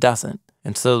animals, and he doesn't.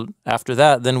 And so after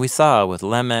that, then we saw with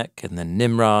Lamech, and then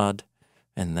Nimrod,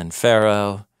 and then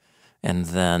Pharaoh, and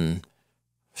then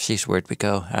sheesh, where'd we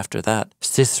go after that?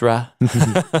 Sisera,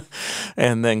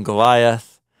 and then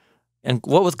Goliath. And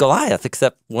what was Goliath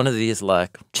except one of these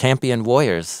like champion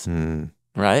warriors,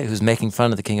 right? Who's making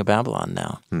fun of the king of Babylon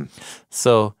now.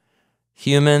 So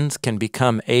humans can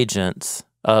become agents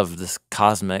of this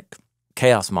cosmic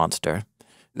chaos monster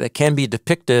that can be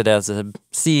depicted as a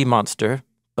sea monster,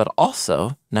 but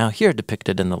also now here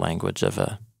depicted in the language of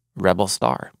a rebel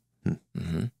star.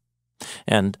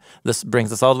 And this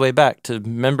brings us all the way back to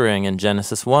remembering in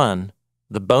Genesis 1,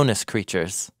 the bonus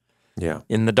creatures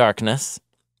in the darkness.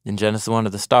 In Genesis 1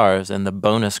 are the stars, and the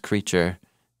bonus creature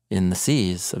in the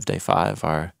seas of day 5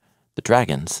 are the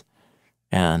dragons.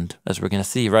 And as we're going to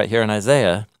see right here in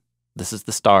Isaiah, this is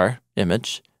the star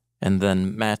image, And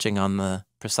then matching on the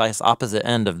precise opposite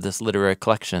end of this literary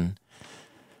collection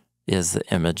is the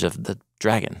image of the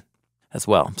dragon as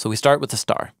well. So we start with the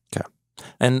star. Okay.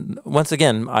 And once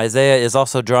again, Isaiah is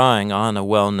also drawing on a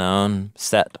well-known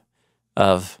set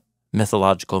of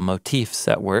mythological motifs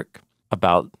at work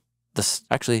about this.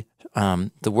 Actually,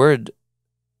 the word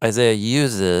Isaiah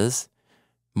uses,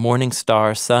 morning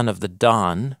star, son of the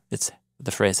dawn, it's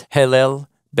the phrase Helel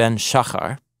ben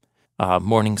Shachar.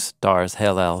 Morning stars,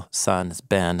 Helel, sun is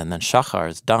Ben, and then Shachar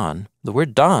is dawn. The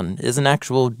word dawn is an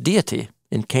actual deity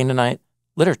in Canaanite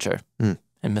literature and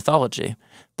mythology,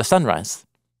 the sunrise.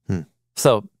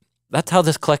 So that's how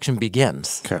this collection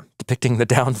begins, depicting the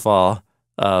downfall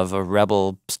of a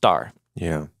rebel star.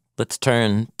 Yeah. Let's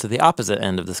turn to the opposite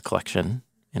end of this collection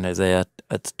in Isaiah.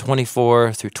 It's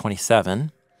 24 through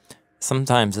 27.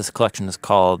 Sometimes this collection is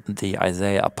called the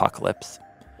Isaiah Apocalypse.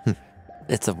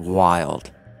 It's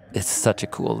it's such a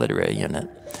cool literary unit.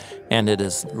 And it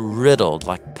is riddled,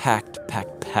 like packed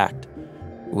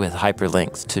with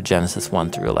hyperlinks to Genesis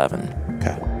 1 through 11.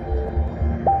 Okay.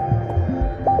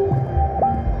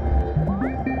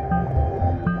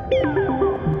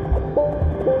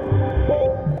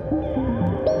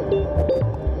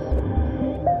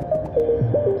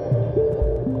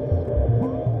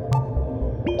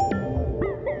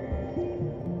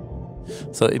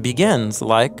 So it begins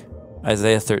like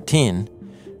Isaiah 13,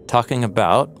 talking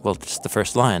about, well, just the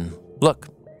first line. Look,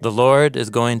 the Lord is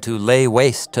going to lay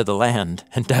waste to the land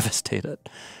and devastate it.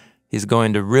 He's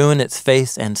going to ruin its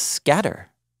face and scatter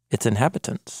its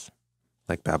inhabitants.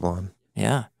 Like Babylon.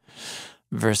 Yeah.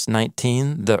 Verse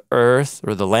 19, the earth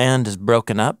or the land is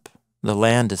broken up. The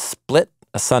land is split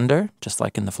asunder, just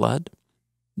like in the flood.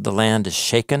 The land is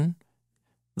shaken.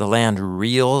 The land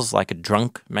reels like a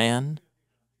drunk man.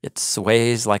 It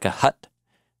sways like a hut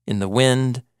in the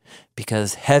wind,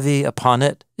 because heavy upon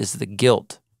it is the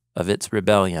guilt of its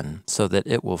rebellion, so that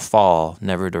it will fall,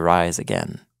 never to rise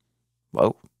again.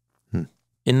 Whoa.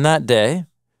 In that day,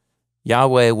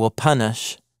 Yahweh will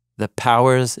punish the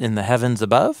powers in the heavens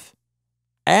above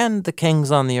and the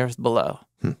kings on the earth below.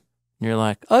 And you're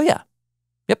like, oh yeah,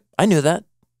 yep, I knew that.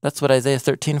 That's what Isaiah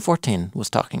 13:14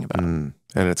 was talking about. And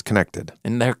it's connected.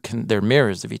 And they're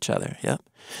mirrors of each other, yep.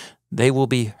 They will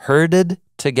be herded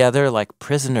together like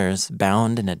prisoners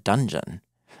bound in a dungeon,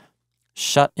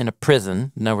 shut in a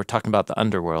prison. Now we're talking about the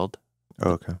underworld,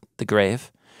 the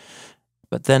grave,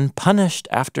 but then punished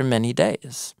after many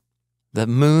days. The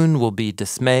moon will be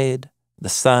dismayed, the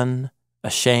sun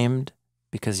ashamed,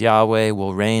 because Yahweh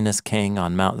will reign as king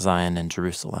on Mount Zion in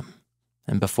Jerusalem,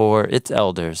 and before its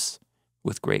elders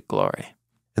with great glory.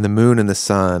 And the moon and the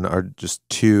sun are just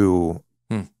two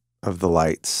of the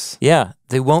lights. Yeah,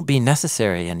 they won't be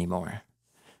necessary anymore.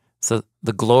 So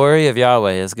the glory of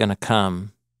Yahweh is going to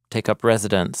come, take up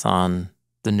residence on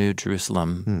the New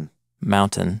Jerusalem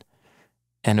mountain,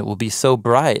 and it will be so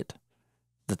bright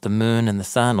that the moon and the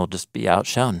sun will just be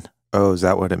outshone. Oh, is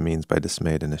that what it means by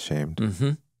dismayed and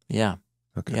ashamed? Yeah.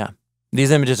 Okay. Yeah. These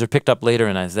images are picked up later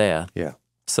in Isaiah. Yeah.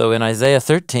 So in Isaiah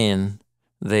 13,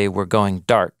 they were going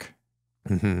dark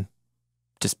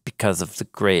just because of the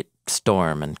great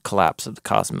storm and collapse of the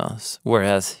cosmos,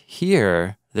 whereas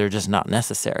here, they're just not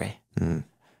necessary.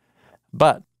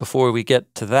 But before we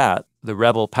get to that, the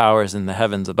rebel powers in the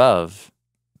heavens above,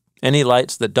 any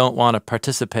lights that don't want to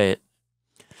participate,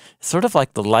 it's sort of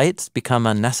like the lights become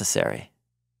unnecessary.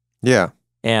 Yeah.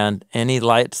 And any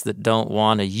lights that don't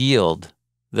want to yield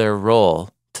their role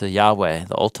to Yahweh,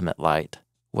 the ultimate light,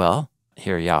 well,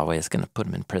 here Yahweh is going to put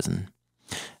them in prison,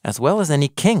 as well as any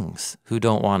kings who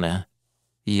don't want to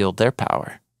yield their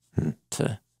power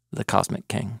to the cosmic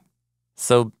king.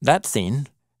 So that scene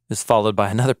is followed by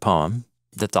another poem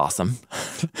that's awesome.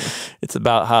 It's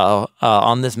about how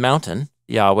on this mountain,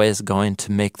 Yahweh is going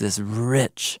to make this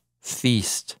rich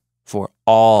feast for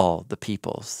all the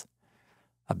peoples,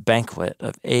 a banquet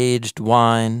of aged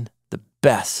wine, the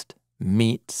best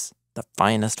meats, the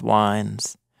finest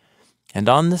wines. And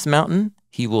on this mountain,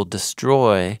 he will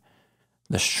destroy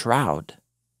the shroud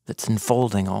that's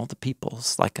enfolding all the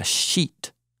peoples, like a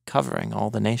sheet covering all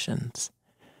the nations.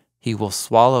 He will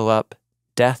swallow up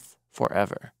death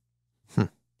forever.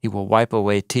 He will wipe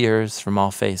away tears from all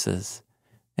faces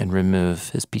and remove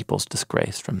his people's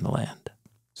disgrace from the land.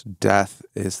 So death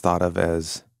is thought of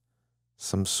as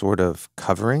some sort of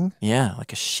covering? Yeah,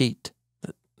 like a sheet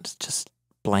that's just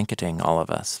blanketing all of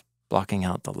us, blocking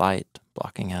out the light,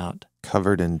 blocking out.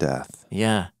 Covered in death.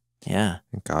 Yeah, yeah.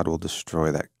 And God will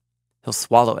destroy that. He'll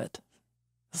swallow it.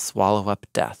 He'll swallow up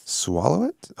death. Swallow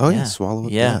it? Oh, yeah, swallow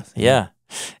up death. Yeah.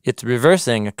 It's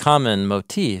reversing a common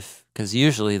motif, because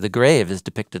usually the grave is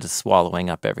depicted as swallowing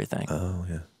up everything. Oh,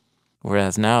 yeah.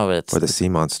 Whereas now it's... Or the sea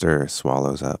monster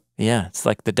swallows up. Yeah, it's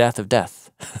like the death of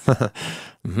death.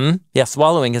 Yeah,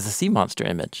 swallowing is a sea monster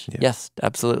image. Yeah. Yes,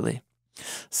 absolutely.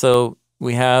 So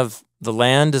we have the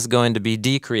land is going to be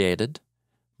decreated.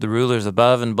 The rulers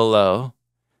above and below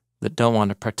that don't want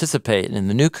to participate in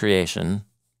the new creation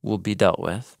will be dealt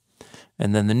with.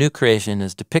 And then the new creation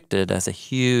is depicted as a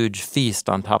huge feast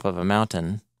on top of a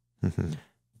mountain. Mm-hmm.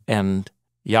 And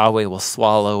Yahweh will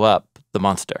swallow up the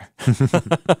monster.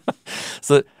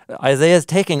 So Isaiah is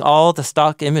taking all the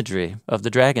stock imagery of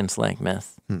the dragon slaying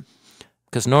myth.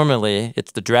 Because normally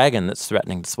it's the dragon that's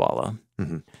threatening to swallow.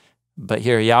 Mm-hmm. But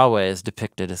here Yahweh is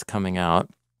depicted as coming out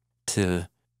to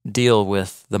deal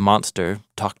with the monster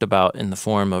talked about in the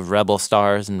form of rebel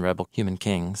stars and rebel human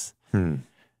kings.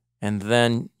 And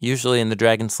then usually in the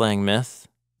dragon slaying myth,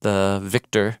 the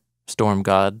victor, storm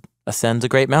god, ascends a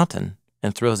great mountain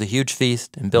and throws a huge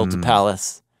feast and builds a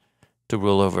palace to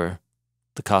rule over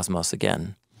the cosmos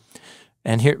again.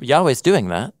 And here Yahweh's doing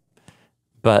that,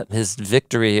 but his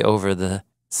victory over the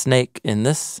snake in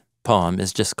this poem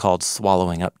is just called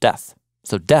swallowing up death.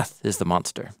 So death is the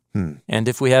monster. And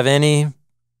if we have any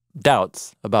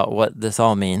doubts about what this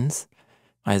all means,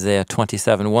 Isaiah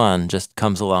 27:1 just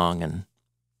comes along and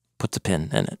puts a pin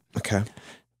in it. Okay.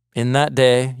 In that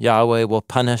day, Yahweh will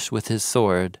punish with his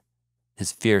sword,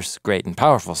 his fierce, great, and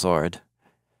powerful sword,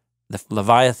 the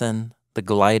Leviathan, the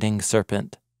gliding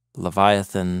serpent,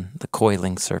 Leviathan, the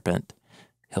coiling serpent.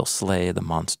 He'll slay the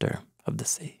monster of the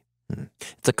sea.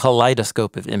 It's a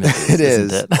kaleidoscope of images, It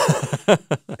isn't it?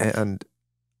 And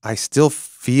I still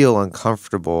feel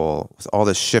uncomfortable with all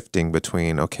this shifting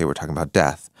between, okay, we're talking about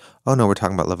death. Oh, no, we're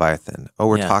talking about Leviathan. Oh,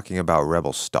 we're talking about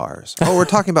rebel stars. Oh, we're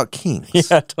talking about kings.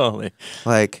 Yeah, totally.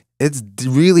 Like, it's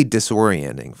really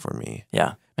disorienting for me.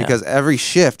 Yeah. Because every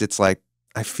shift, it's like,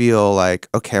 I feel like,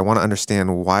 okay, I want to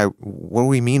understand what do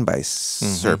we mean by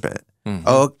serpent?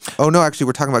 Oh, no, actually,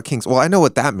 we're talking about kings. Well, I know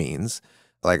what that means,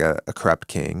 like a corrupt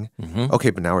king. Okay,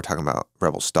 but now we're talking about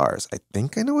rebel stars. I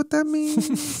think I know what that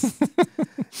means.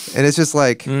 And it's just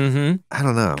like, I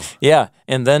don't know. Yeah,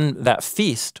 and then that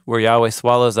feast where Yahweh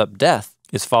swallows up death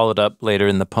is followed up later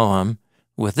in the poem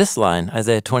with this line,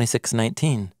 Isaiah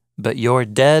 26:19. But your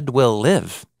dead will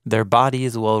live, their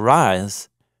bodies will rise.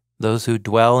 Those who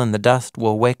dwell in the dust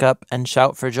will wake up and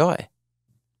shout for joy.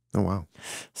 Oh, wow.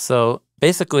 So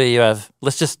basically you have,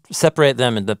 let's just separate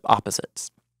them into opposites.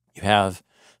 You have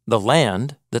the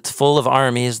land that's full of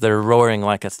armies that are roaring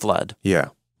like a flood. Yeah.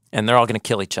 And they're all going to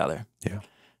kill each other. Yeah.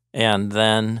 And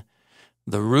then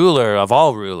the ruler of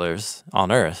all rulers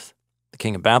on earth, the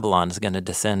king of Babylon, is going to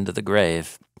descend to the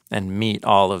grave and meet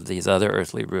all of these other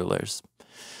earthly rulers.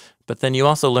 But then you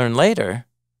also learn later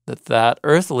that that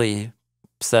earthly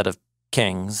set of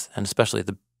kings, and especially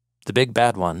the big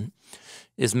bad one,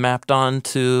 is mapped on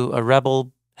to a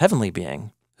rebel heavenly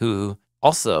being who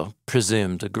also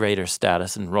presumed a greater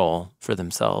status and role for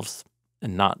themselves,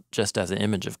 and not just as an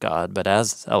image of God, but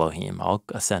as Elohim. I'll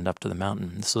ascend up to the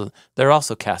mountain. So they're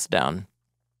also cast down.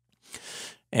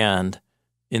 And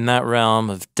in that realm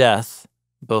of death,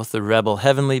 both the rebel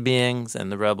heavenly beings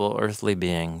and the rebel earthly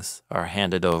beings are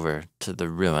handed over to the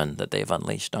ruin that they've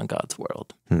unleashed on God's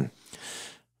world.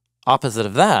 Opposite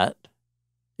of that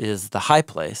is the high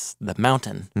place, the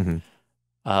mountain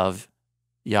of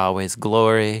Yahweh's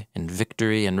glory and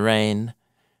victory and reign.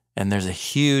 And there's a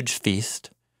huge feast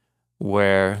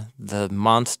where the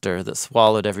monster that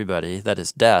swallowed everybody, that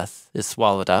is death, is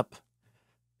swallowed up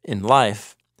in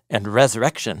life, and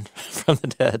resurrection from the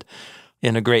dead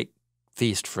in a great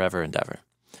feast forever and ever.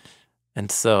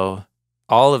 And so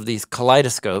all of these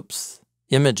kaleidoscopes,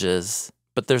 images,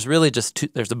 but there's really just two,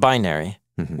 there's a binary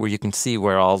where you can see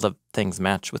where all the things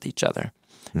match with each other.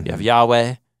 You have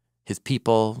Yahweh, his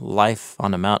people, life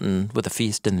on a mountain with a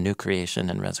feast in the new creation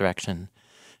and resurrection.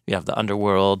 You have the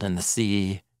underworld and the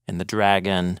sea and the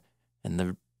dragon and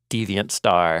the deviant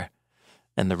star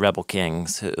and the rebel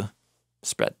kings who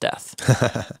spread death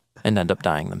and end up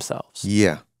dying themselves.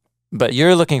 Yeah. But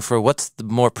you're looking for what's the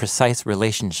more precise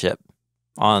relationship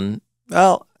on...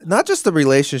 Well, not just the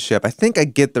relationship. I think I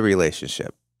get the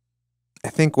relationship. I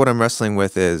think what I'm wrestling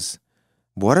with is,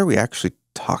 what are we actually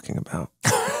talking about?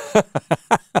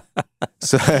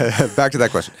 So back to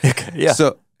that question. Okay, yeah.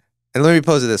 So, and let me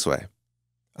pose it this way.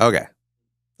 Okay.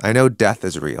 I know death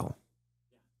is real.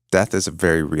 Death is a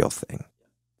very real thing.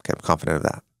 Okay, I'm confident of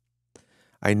that.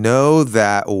 I know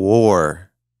that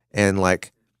war and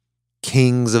like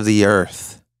kings of the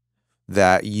earth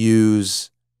that use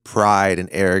pride and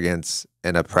arrogance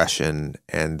and oppression,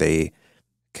 and they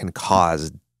can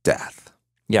cause death.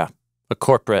 Yeah, a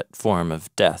corporate form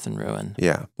of death and ruin.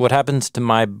 Yeah. What happens to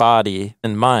my body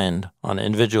and mind on an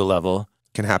individual level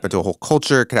Can happen to a whole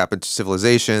culture, can happen to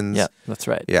civilizations. Yeah, that's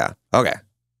right. Yeah. Okay.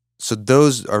 So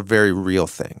those are very real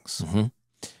things. Mm-hmm.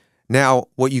 Now,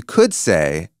 what you could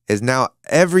say is now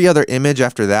every other image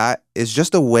after that is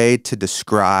just a way to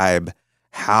describe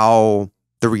how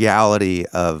the reality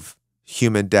of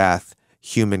human death,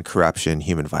 human corruption,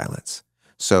 human violence.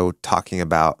 So talking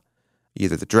about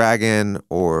either the dragon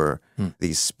or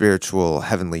these spiritual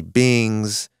heavenly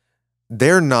beings,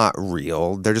 they're not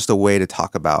real. They're just a way to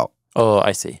talk about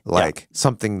I see. like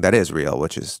something that is real,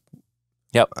 which is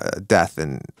death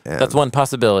and that's one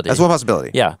possibility. That's one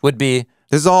possibility. Yeah, would be.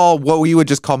 This is all what we would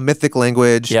just call mythic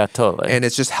language. Yeah, totally. And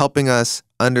it's just helping us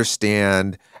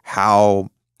understand how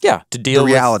to deal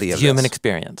the reality with of human this.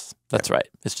 experience. That's right.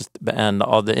 It's just, and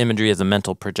all the imagery is a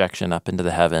mental projection up into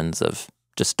the heavens of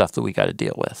just stuff that we got to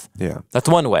deal with. Yeah. That's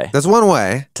one way. That's one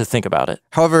way to think about it.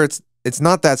 However, it's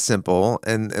not that simple,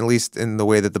 and at least in the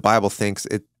way that the Bible thinks,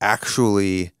 it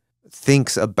actually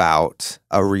thinks about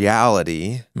a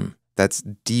reality that's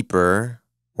deeper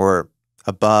or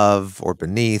above or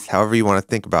beneath, however you want to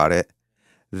think about it,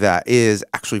 that is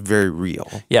actually very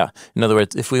real. Yeah. In other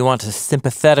words, if we want to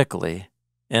sympathetically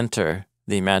enter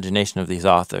the imagination of these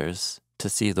authors to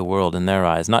see the world in their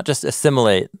eyes, not just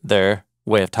assimilate their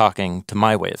way of talking to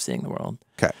my way of seeing the world.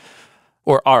 Okay.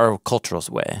 Or our cultural's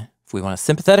way. If we want to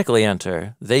sympathetically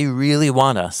enter, they really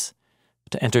want us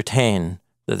to entertain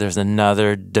that there's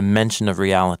another dimension of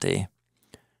reality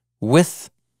with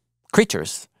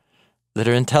creatures that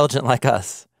are intelligent like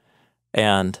us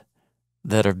and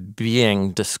that are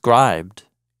being described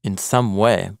in some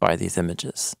way by these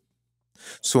images.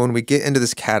 So when we get into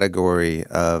this category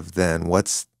of then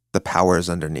what's the powers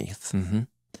underneath,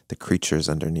 the creatures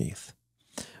underneath,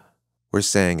 we're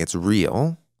saying it's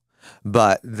real,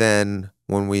 but then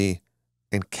when we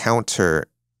encounter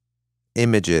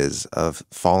images of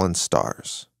fallen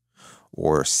stars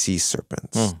or sea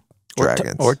serpents,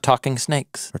 dragons. Or talking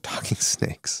snakes.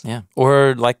 Yeah.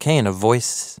 Or like Cain, a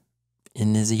voice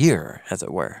in his ear, as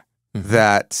it were.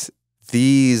 That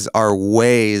these are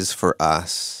ways for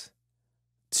us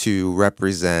to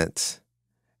represent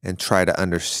and try to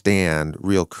understand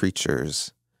real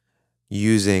creatures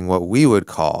using what we would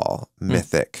call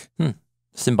mythic.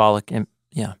 Symbolic,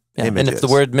 yeah. And if the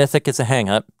word mythic is a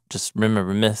hang-up, just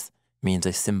remember myth means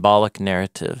a symbolic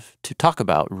narrative to talk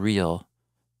about real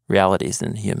realities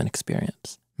in the human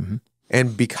experience.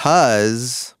 And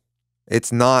because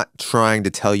it's not trying to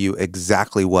tell you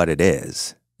exactly what it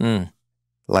is,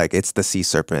 like it's the sea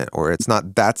serpent, or it's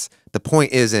not, that's, the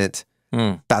point isn't,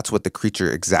 that's what the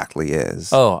creature exactly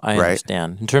is. Oh, I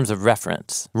understand. In terms of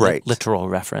reference. Right. Literal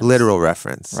reference. Literal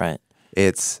reference. Right.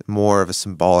 It's more of a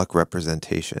symbolic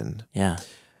representation. Yeah.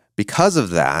 Because of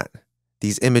that,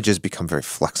 these images become very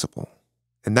flexible.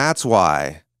 And that's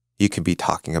why you can be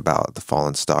talking about the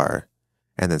fallen star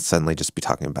and then suddenly just be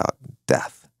talking about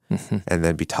death and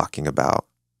then be talking about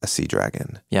a sea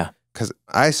dragon. Yeah. Because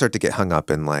I start to get hung up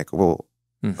in like, well,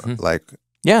 like...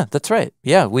 Yeah, that's right.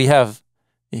 Yeah, we have,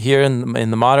 here in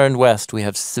the modern West, we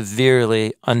have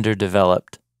severely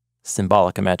underdeveloped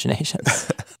symbolic imaginations.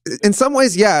 In some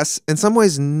ways, yes. In some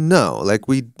ways, no. Like,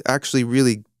 we actually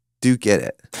really do get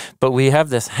it. But we have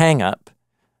this hang-up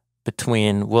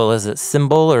between, well, is it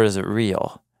symbol or is it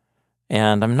real?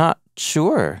 And I'm not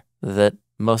sure that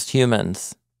most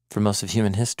humans, for most of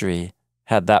human history,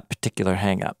 had that particular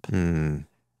hang-up.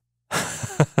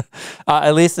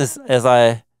 At least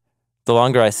the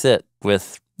longer I sit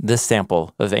with this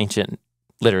sample of ancient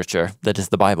literature that is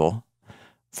the Bible,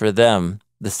 for them,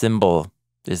 the symbol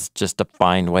is just a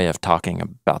fine way of talking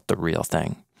about the real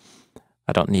thing.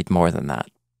 I don't need more than that.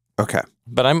 Okay.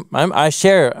 But I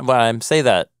say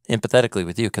that empathetically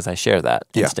with you because I share that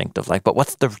instinct of like, but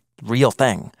what's the real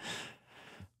thing?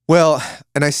 Well,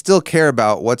 and I still care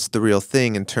about what's the real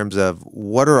thing in terms of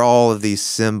what are all of these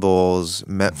symbols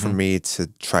meant for me to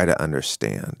try to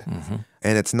understand.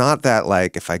 And it's not that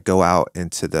like if I go out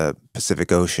into the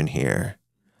Pacific Ocean here,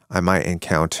 I might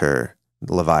encounter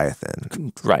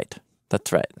Leviathan. Right.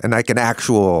 That's right. And like an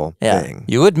actual thing.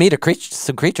 You would meet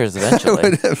some creatures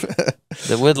eventually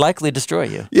that would likely destroy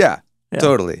you. Yeah,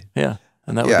 totally. Yeah.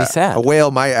 And that would be sad. A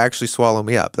whale might actually swallow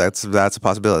me up. That's a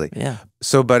possibility. Yeah.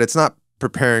 So, but it's not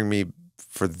preparing me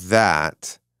for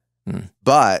that.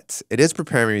 But it is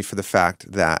preparing me for the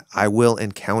fact that I will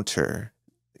encounter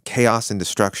chaos and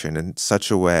destruction in such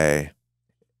a way.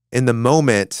 In the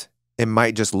moment, it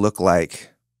might just look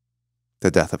like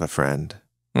the death of a friend.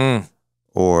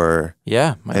 Or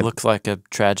might look like a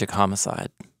tragic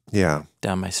homicide. Yeah.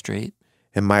 Down my street.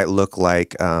 It might look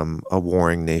like a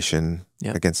warring nation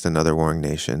against another warring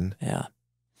nation. Yeah.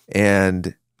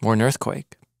 And or an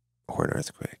earthquake. Or an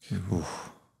earthquake.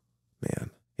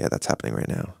 Man, yeah, that's happening right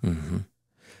now. Mm-hmm.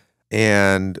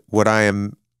 And when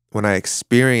I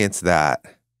experience that,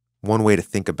 one way to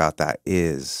think about that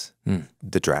is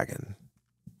the dragon.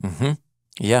 Mm-hmm.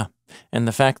 Yeah. And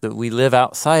the fact that we live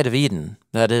outside of Eden,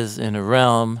 that is, in a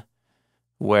realm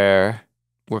where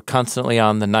we're constantly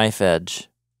on the knife edge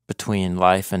between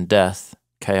life and death,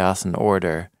 chaos and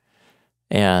order,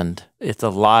 and it's a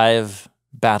live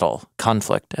battle,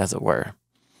 conflict, as it were.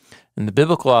 And the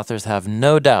biblical authors have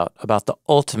no doubt about the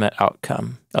ultimate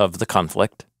outcome of the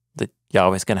conflict, that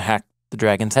Yahweh's going to hack the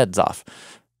dragon's heads off.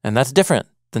 And that's different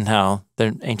than how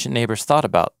their ancient neighbors thought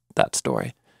about that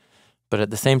story. But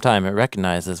at the same time, it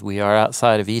recognizes we are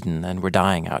outside of Eden and we're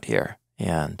dying out here.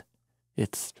 And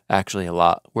it's actually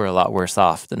we're a lot worse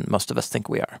off than most of us think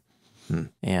we are.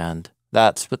 And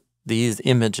that's what these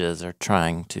images are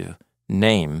trying to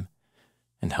name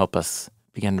and help us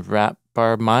begin to wrap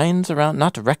our minds around,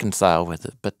 not to reconcile with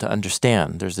it, but to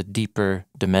understand there's a deeper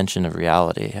dimension of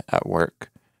reality at work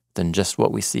than just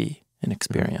what we see and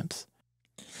experience.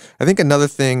 I think another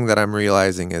thing that I'm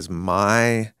realizing is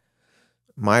my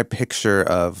picture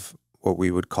of what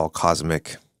we would call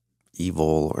cosmic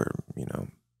evil, or,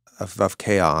 of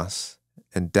chaos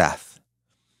and death,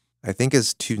 I think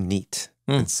is too neat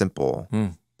and simple.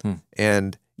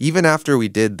 And even after we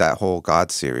did that whole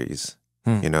God series,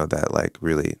 that like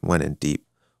really went in deep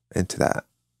into that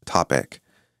topic,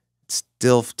 it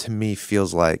still to me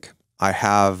feels like I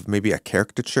have maybe a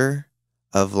caricature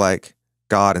of like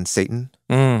God and Satan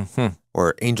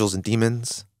or angels and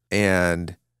demons.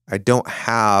 And I don't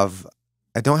have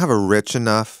a rich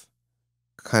enough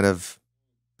kind of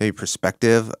maybe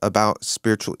perspective about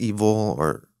spiritual evil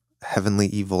or heavenly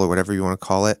evil or whatever you want to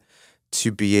call it,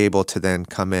 to be able to then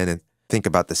come in and think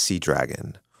about the sea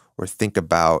dragon or think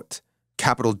about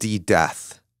capital D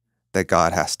death that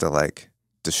God has to like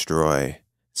destroy,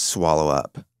 swallow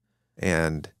up.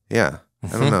 And yeah,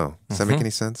 I don't know. Does that make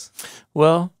any sense?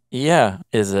 Well, yeah.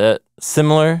 Is it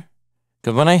similar?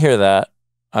 Because when I hear that,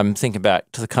 I'm thinking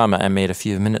back to the comment I made a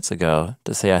few minutes ago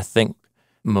to say I think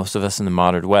most of us in the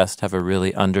modern West have a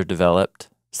really underdeveloped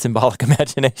symbolic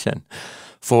imagination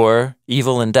for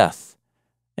evil and death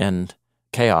and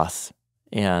chaos.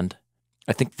 And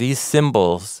I think these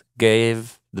symbols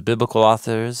gave the biblical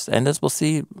authors, and as we'll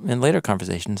see in later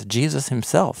conversations, Jesus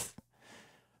himself,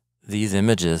 these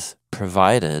images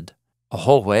provided a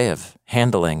whole way of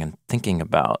handling and thinking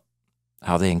about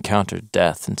how they encountered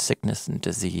death and sickness and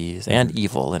disease and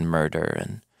evil and murder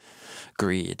and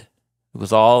greed. It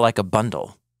was all like a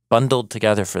bundled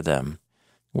together for them.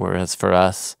 Whereas for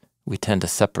us, we tend to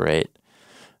separate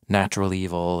natural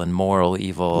evil and moral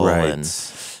evil and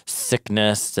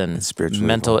sickness and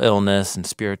mental illness and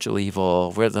spiritual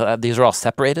evil. These are all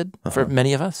separated for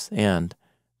many of us, and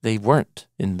they weren't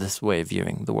in this way of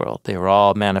viewing the world. They were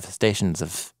all manifestations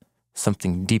of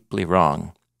something deeply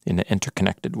wrong in an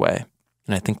interconnected way.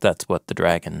 And I think that's what the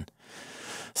dragon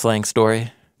slaying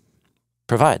story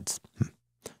provides.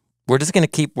 We're just going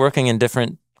to keep working in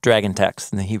different dragon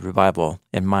texts in the Hebrew Bible,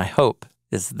 and my hope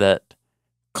is that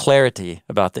clarity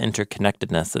about the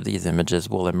interconnectedness of these images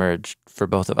will emerge for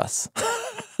both of us.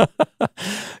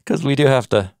 Because we do have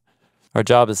to, our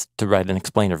job is to write an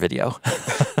explainer video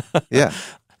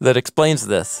that explains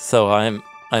this. So I'm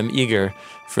eager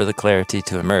for the clarity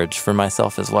to emerge for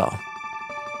myself as well.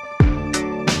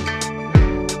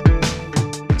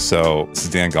 So this is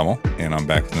Dan Gummel, and I'm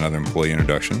back with another employee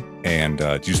introduction. And do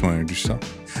you just want to introduce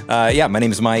yourself? Yeah, my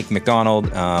name is Mike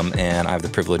McDonald, and I have the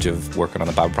privilege of working on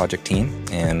the Bible Project team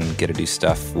and get to do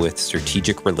stuff with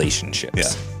strategic relationships.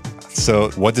 Yeah. So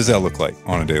what does that look like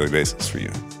on a daily basis for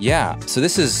you? Yeah, so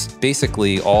this is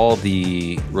basically all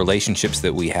the relationships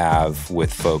that we have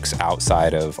with folks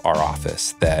outside of our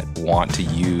office that want to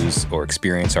use or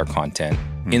experience our content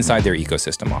inside their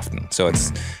ecosystem often. So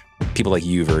it's people like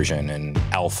YouVersion and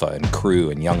Alpha and Crew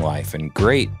and Young Life and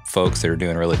great folks that are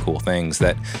doing really cool things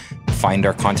that find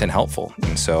our content helpful.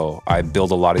 And so I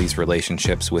build a lot of these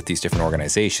relationships with these different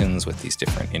organizations, with these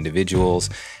different individuals,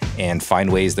 and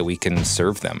find ways that we can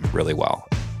serve them really well.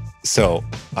 So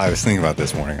I was thinking about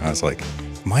this morning. I was like,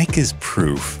 Mike is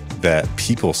proof that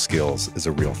people skills is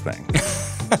a real thing.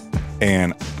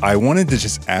 And I wanted to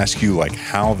just ask you like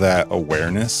how that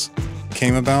awareness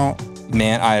came about.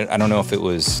 Man, I don't know if it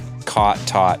was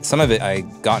taught. Some of it, I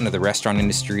got into the restaurant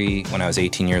industry when I was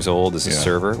 18 years old as a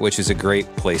server, which is a great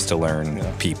place to learn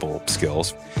people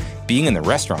skills. Being in the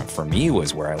restaurant for me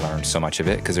was where I learned so much of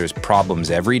it because there's problems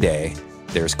every day.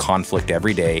 There's conflict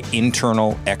every day,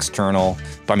 internal, external.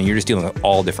 I mean, you're just dealing with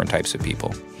all different types of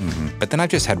people. But then I've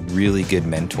just had really good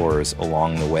mentors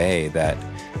along the way that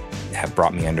have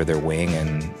brought me under their wing,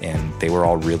 and they were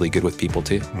all really good with people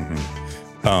too.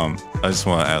 I just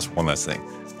want to ask one last thing.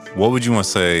 What would you want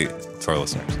to say to our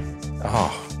listeners?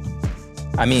 Oh,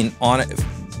 I mean,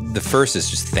 the first is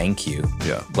just thank you.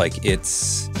 Yeah. Like,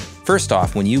 it's, first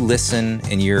off, when you listen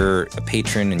and you're a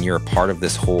patron and you're a part of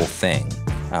this whole thing,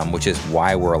 which is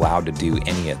why we're allowed to do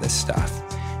any of this stuff,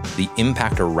 the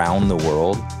impact around the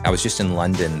world. I was just in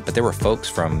London, but there were folks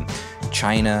from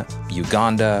China,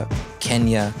 Uganda,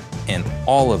 Kenya, and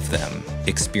all of them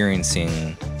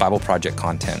experiencing Bible Project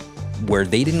content where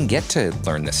they didn't get to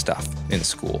learn this stuff in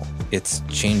school. It's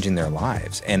changing their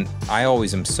lives. And I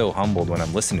always am so humbled when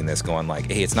I'm listening to this going like,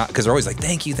 hey, it's not, because they're always like,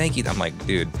 thank you, thank you. I'm like,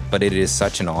 dude, but it is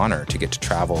such an honor to get to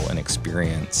travel and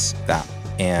experience that.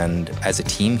 And as a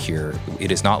team here,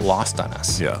 it is not lost on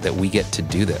us that we get to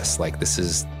do this. Like,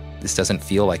 this doesn't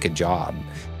feel like a job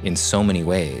in so many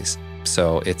ways.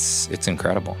 So it's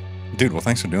incredible. Dude, well,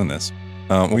 thanks for doing this.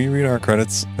 Will you read our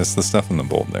credits? It's the stuff in the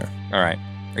bold there. All right.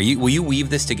 Will you weave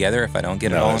this together if I don't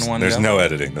get it all in one There's go? no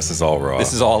editing. This is all raw.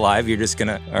 This is all live? You're just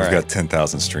gonna... All We've got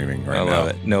 10,000 streaming right now. I love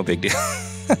it. No big deal.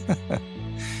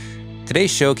 Today's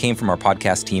show came from our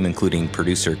podcast team, including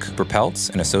producer Cooper Peltz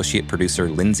and associate producer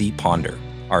Lindsay Ponder.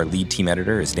 Our lead team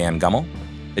editor is Dan Gummel.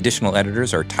 Additional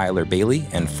editors are Tyler Bailey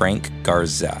and Frank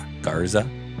Garza.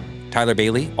 Tyler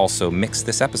Bailey also mixed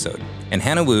this episode. And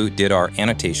Hannah Wu did our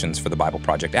annotations for the Bible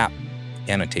Project app.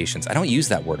 Annotations. I don't use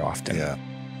that word often. Yeah.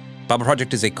 Bible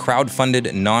Project is a crowd-funded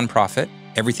nonprofit.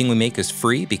 Everything we make is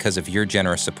free because of your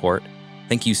generous support.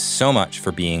 Thank you so much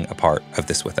for being a part of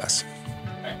this with us.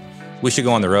 We should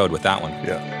go on the road with that one.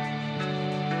 Yeah.